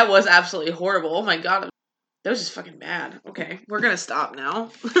 That was absolutely horrible. Oh my god. That was just fucking bad. Okay, we're gonna stop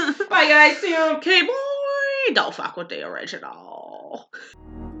now. Bye guys, see you. Okay, boy. Don't fuck with the original.